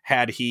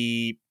 had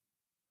he,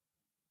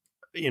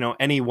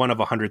 any one of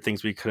 100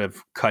 things we could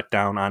have cut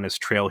down on his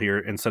trail here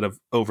instead of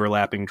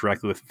overlapping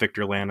directly with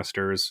Victor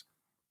Lannister's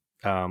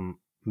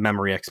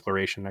memory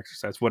exploration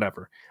exercise,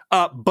 whatever.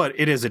 But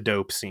it is a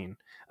dope scene.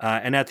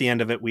 And at the end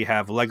of it, we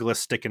have Legolas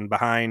sticking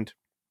behind,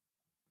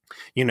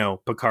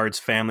 Picard's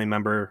family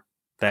member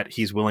that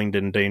he's willing to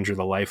endanger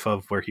the life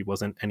of where he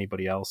wasn't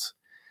anybody else.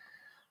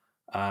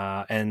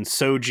 And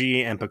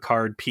Soji and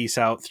Picard peace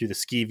out through the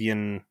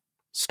Skeevian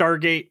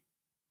Stargate.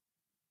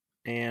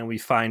 And we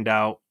find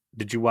out,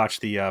 did you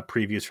watch the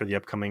previews for the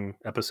upcoming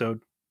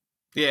episode?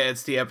 Yeah,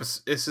 it's the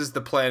episode. This is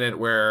the planet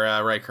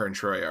where Riker and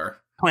Troy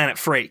are. Planet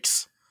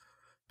Frakes.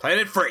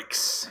 Planet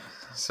Frakes.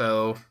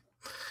 So,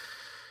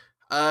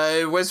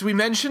 as we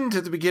mentioned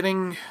at the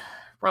beginning,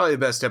 probably the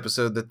best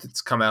episode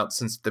that's come out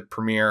since the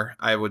premiere.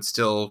 I would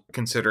still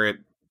consider it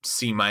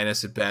C-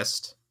 at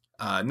best.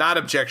 Not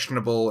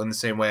objectionable in the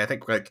same way. I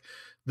think, like,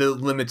 the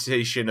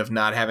limitation of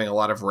not having a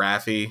lot of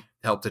Raffi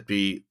helped it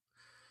be,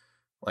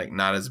 like,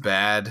 not as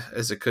bad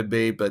as it could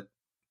be, but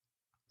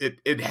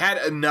it had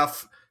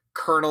enough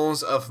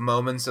kernels of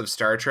moments of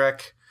Star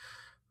Trek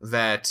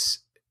that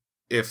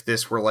if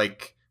this were,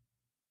 like,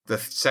 the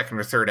second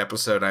or third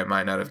episode, I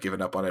might not have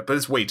given up on it, but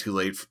it's way too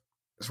late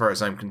as far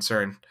as I'm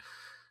concerned.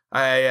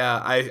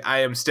 I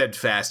am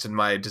steadfast in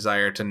my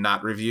desire to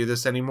not review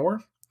this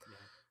anymore,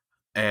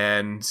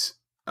 and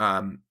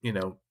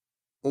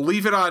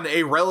leave it on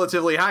a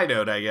relatively high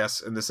note, I guess,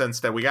 in the sense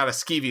that we got a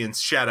Skeevian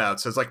shout out,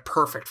 so it's, like,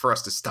 perfect for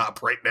us to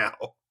stop right now.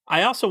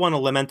 I also want to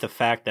lament the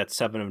fact that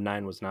 7 of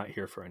 9 was not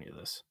here for any of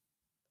this,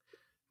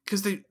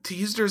 because they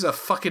used her as a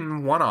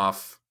fucking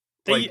one-off.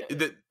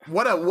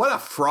 What a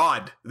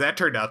fraud that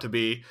turned out to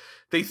be.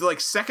 They, like,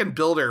 second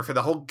builder for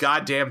the whole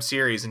goddamn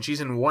series, and she's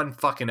in one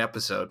fucking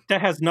episode.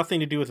 That has nothing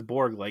to do with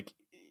Borg. Like,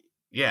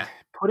 yeah,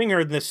 putting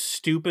her in this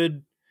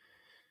stupid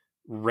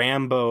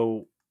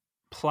Rambo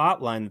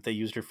plot line that they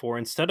used her for,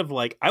 instead of,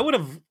 like, I would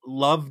have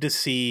loved to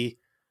see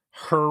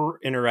her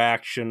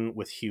interaction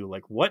with Hugh.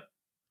 Like, what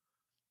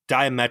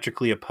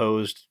diametrically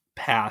opposed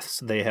paths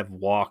they have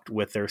walked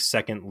with their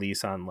second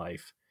lease on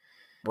life.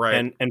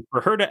 Right. And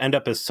for her to end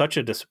up as such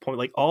a disappointment,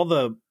 like, all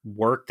the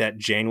work that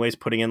Janeway's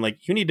putting in,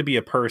 like, you need to be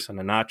a person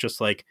and not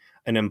just, like,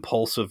 an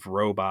impulsive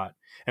robot.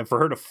 And for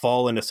her to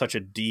fall into such a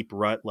deep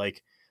rut,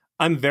 like,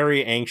 I'm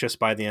very anxious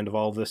by the end of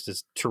all of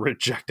this to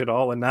reject it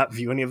all and not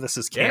view any of this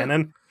as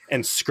canon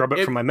and scrub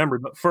it from my memory.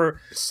 But for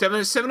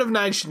 7 of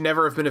 9 should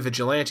never have been a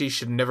vigilante,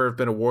 should never have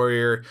been a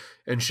warrior,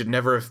 and should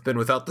never have been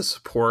without the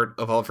support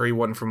of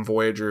everyone from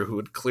Voyager who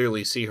would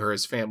clearly see her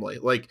as family.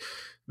 Like,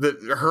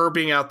 her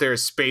being out there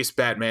as Space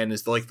Batman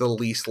is, like, the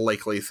least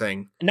likely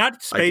thing.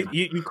 Not space.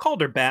 You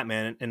called her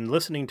Batman, and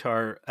listening to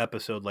our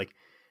episode, like,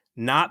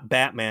 not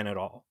Batman at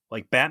all.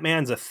 Like,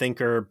 Batman's a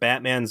thinker,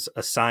 Batman's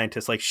a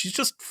scientist. Like, she's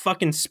just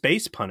fucking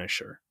Space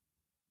Punisher.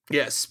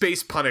 Yeah,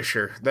 Space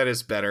Punisher. That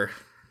is better.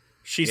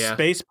 She's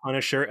Space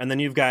Punisher, and then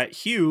you've got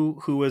Hugh,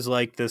 who is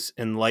like this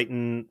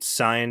enlightened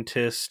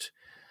scientist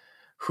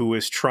who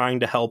is trying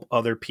to help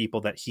other people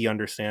that he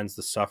understands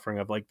the suffering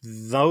of. Like,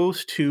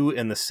 those two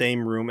in the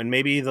same room, and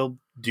maybe they'll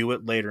do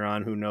it later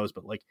on, who knows,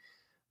 but like,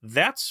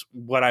 that's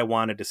what I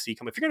wanted to see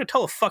come. If you're going to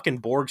tell a fucking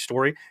Borg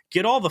story,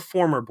 get all the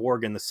former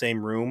Borg in the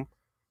same room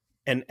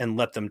and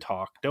let them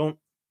talk. Don't.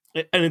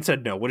 And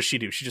instead, no, what does she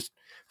do? She just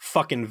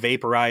fucking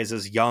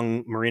vaporizes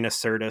young Marina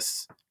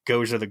Sirtis,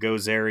 Gozer the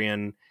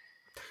Gozerian,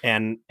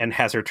 and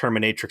has her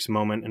Terminatrix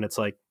moment, and it's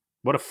like,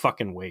 what a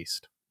fucking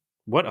waste.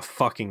 What a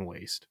fucking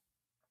waste.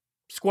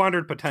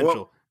 Squandered potential.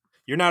 Well,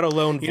 you're not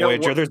alone,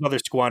 Voyager. There's other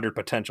squandered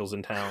potentials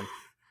in town.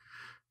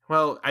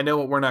 Well, I know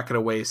what we're not going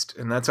to waste,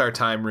 and that's our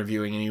time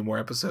reviewing any more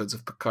episodes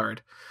of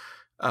Picard.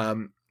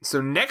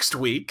 So next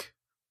week,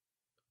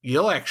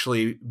 you'll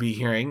actually be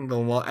hearing,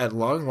 at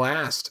long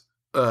last,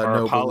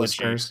 noble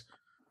listeners,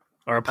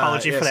 our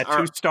apology for that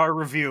 2-star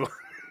review.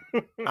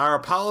 Our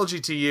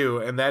apology to you,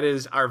 and that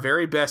is our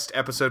very best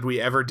episode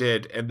we ever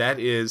did, and that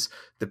is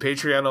the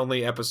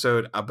Patreon-only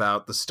episode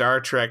about the Star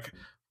Trek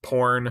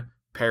porn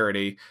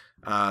parody.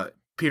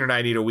 Peter and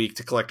I need a week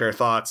to collect our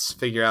thoughts,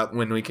 figure out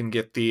when we can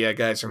get the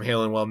guys from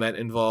Hale and Well Met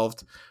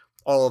involved,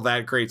 all of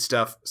that great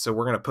stuff. So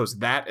we're going to post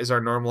that as our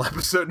normal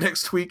episode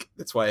next week.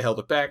 That's why I held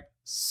it back.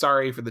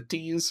 Sorry for the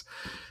tease.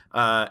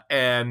 But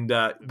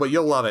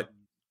you'll love it.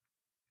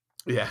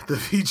 Yeah, the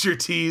feature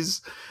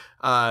tease.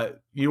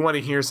 You want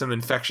to hear some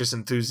infectious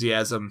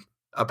enthusiasm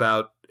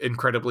about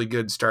incredibly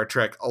good Star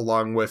Trek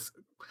along with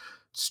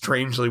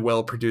strangely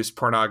well-produced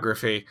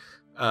pornography.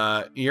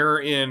 You're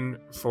in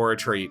for a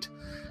treat.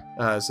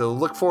 So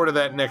look forward to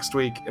that next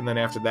week, and then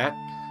after that,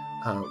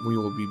 we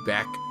will be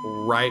back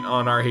right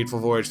on our Hateful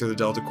Voyage through the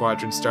Delta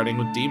Quadrant, starting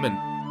with Demon.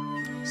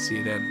 See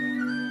you then.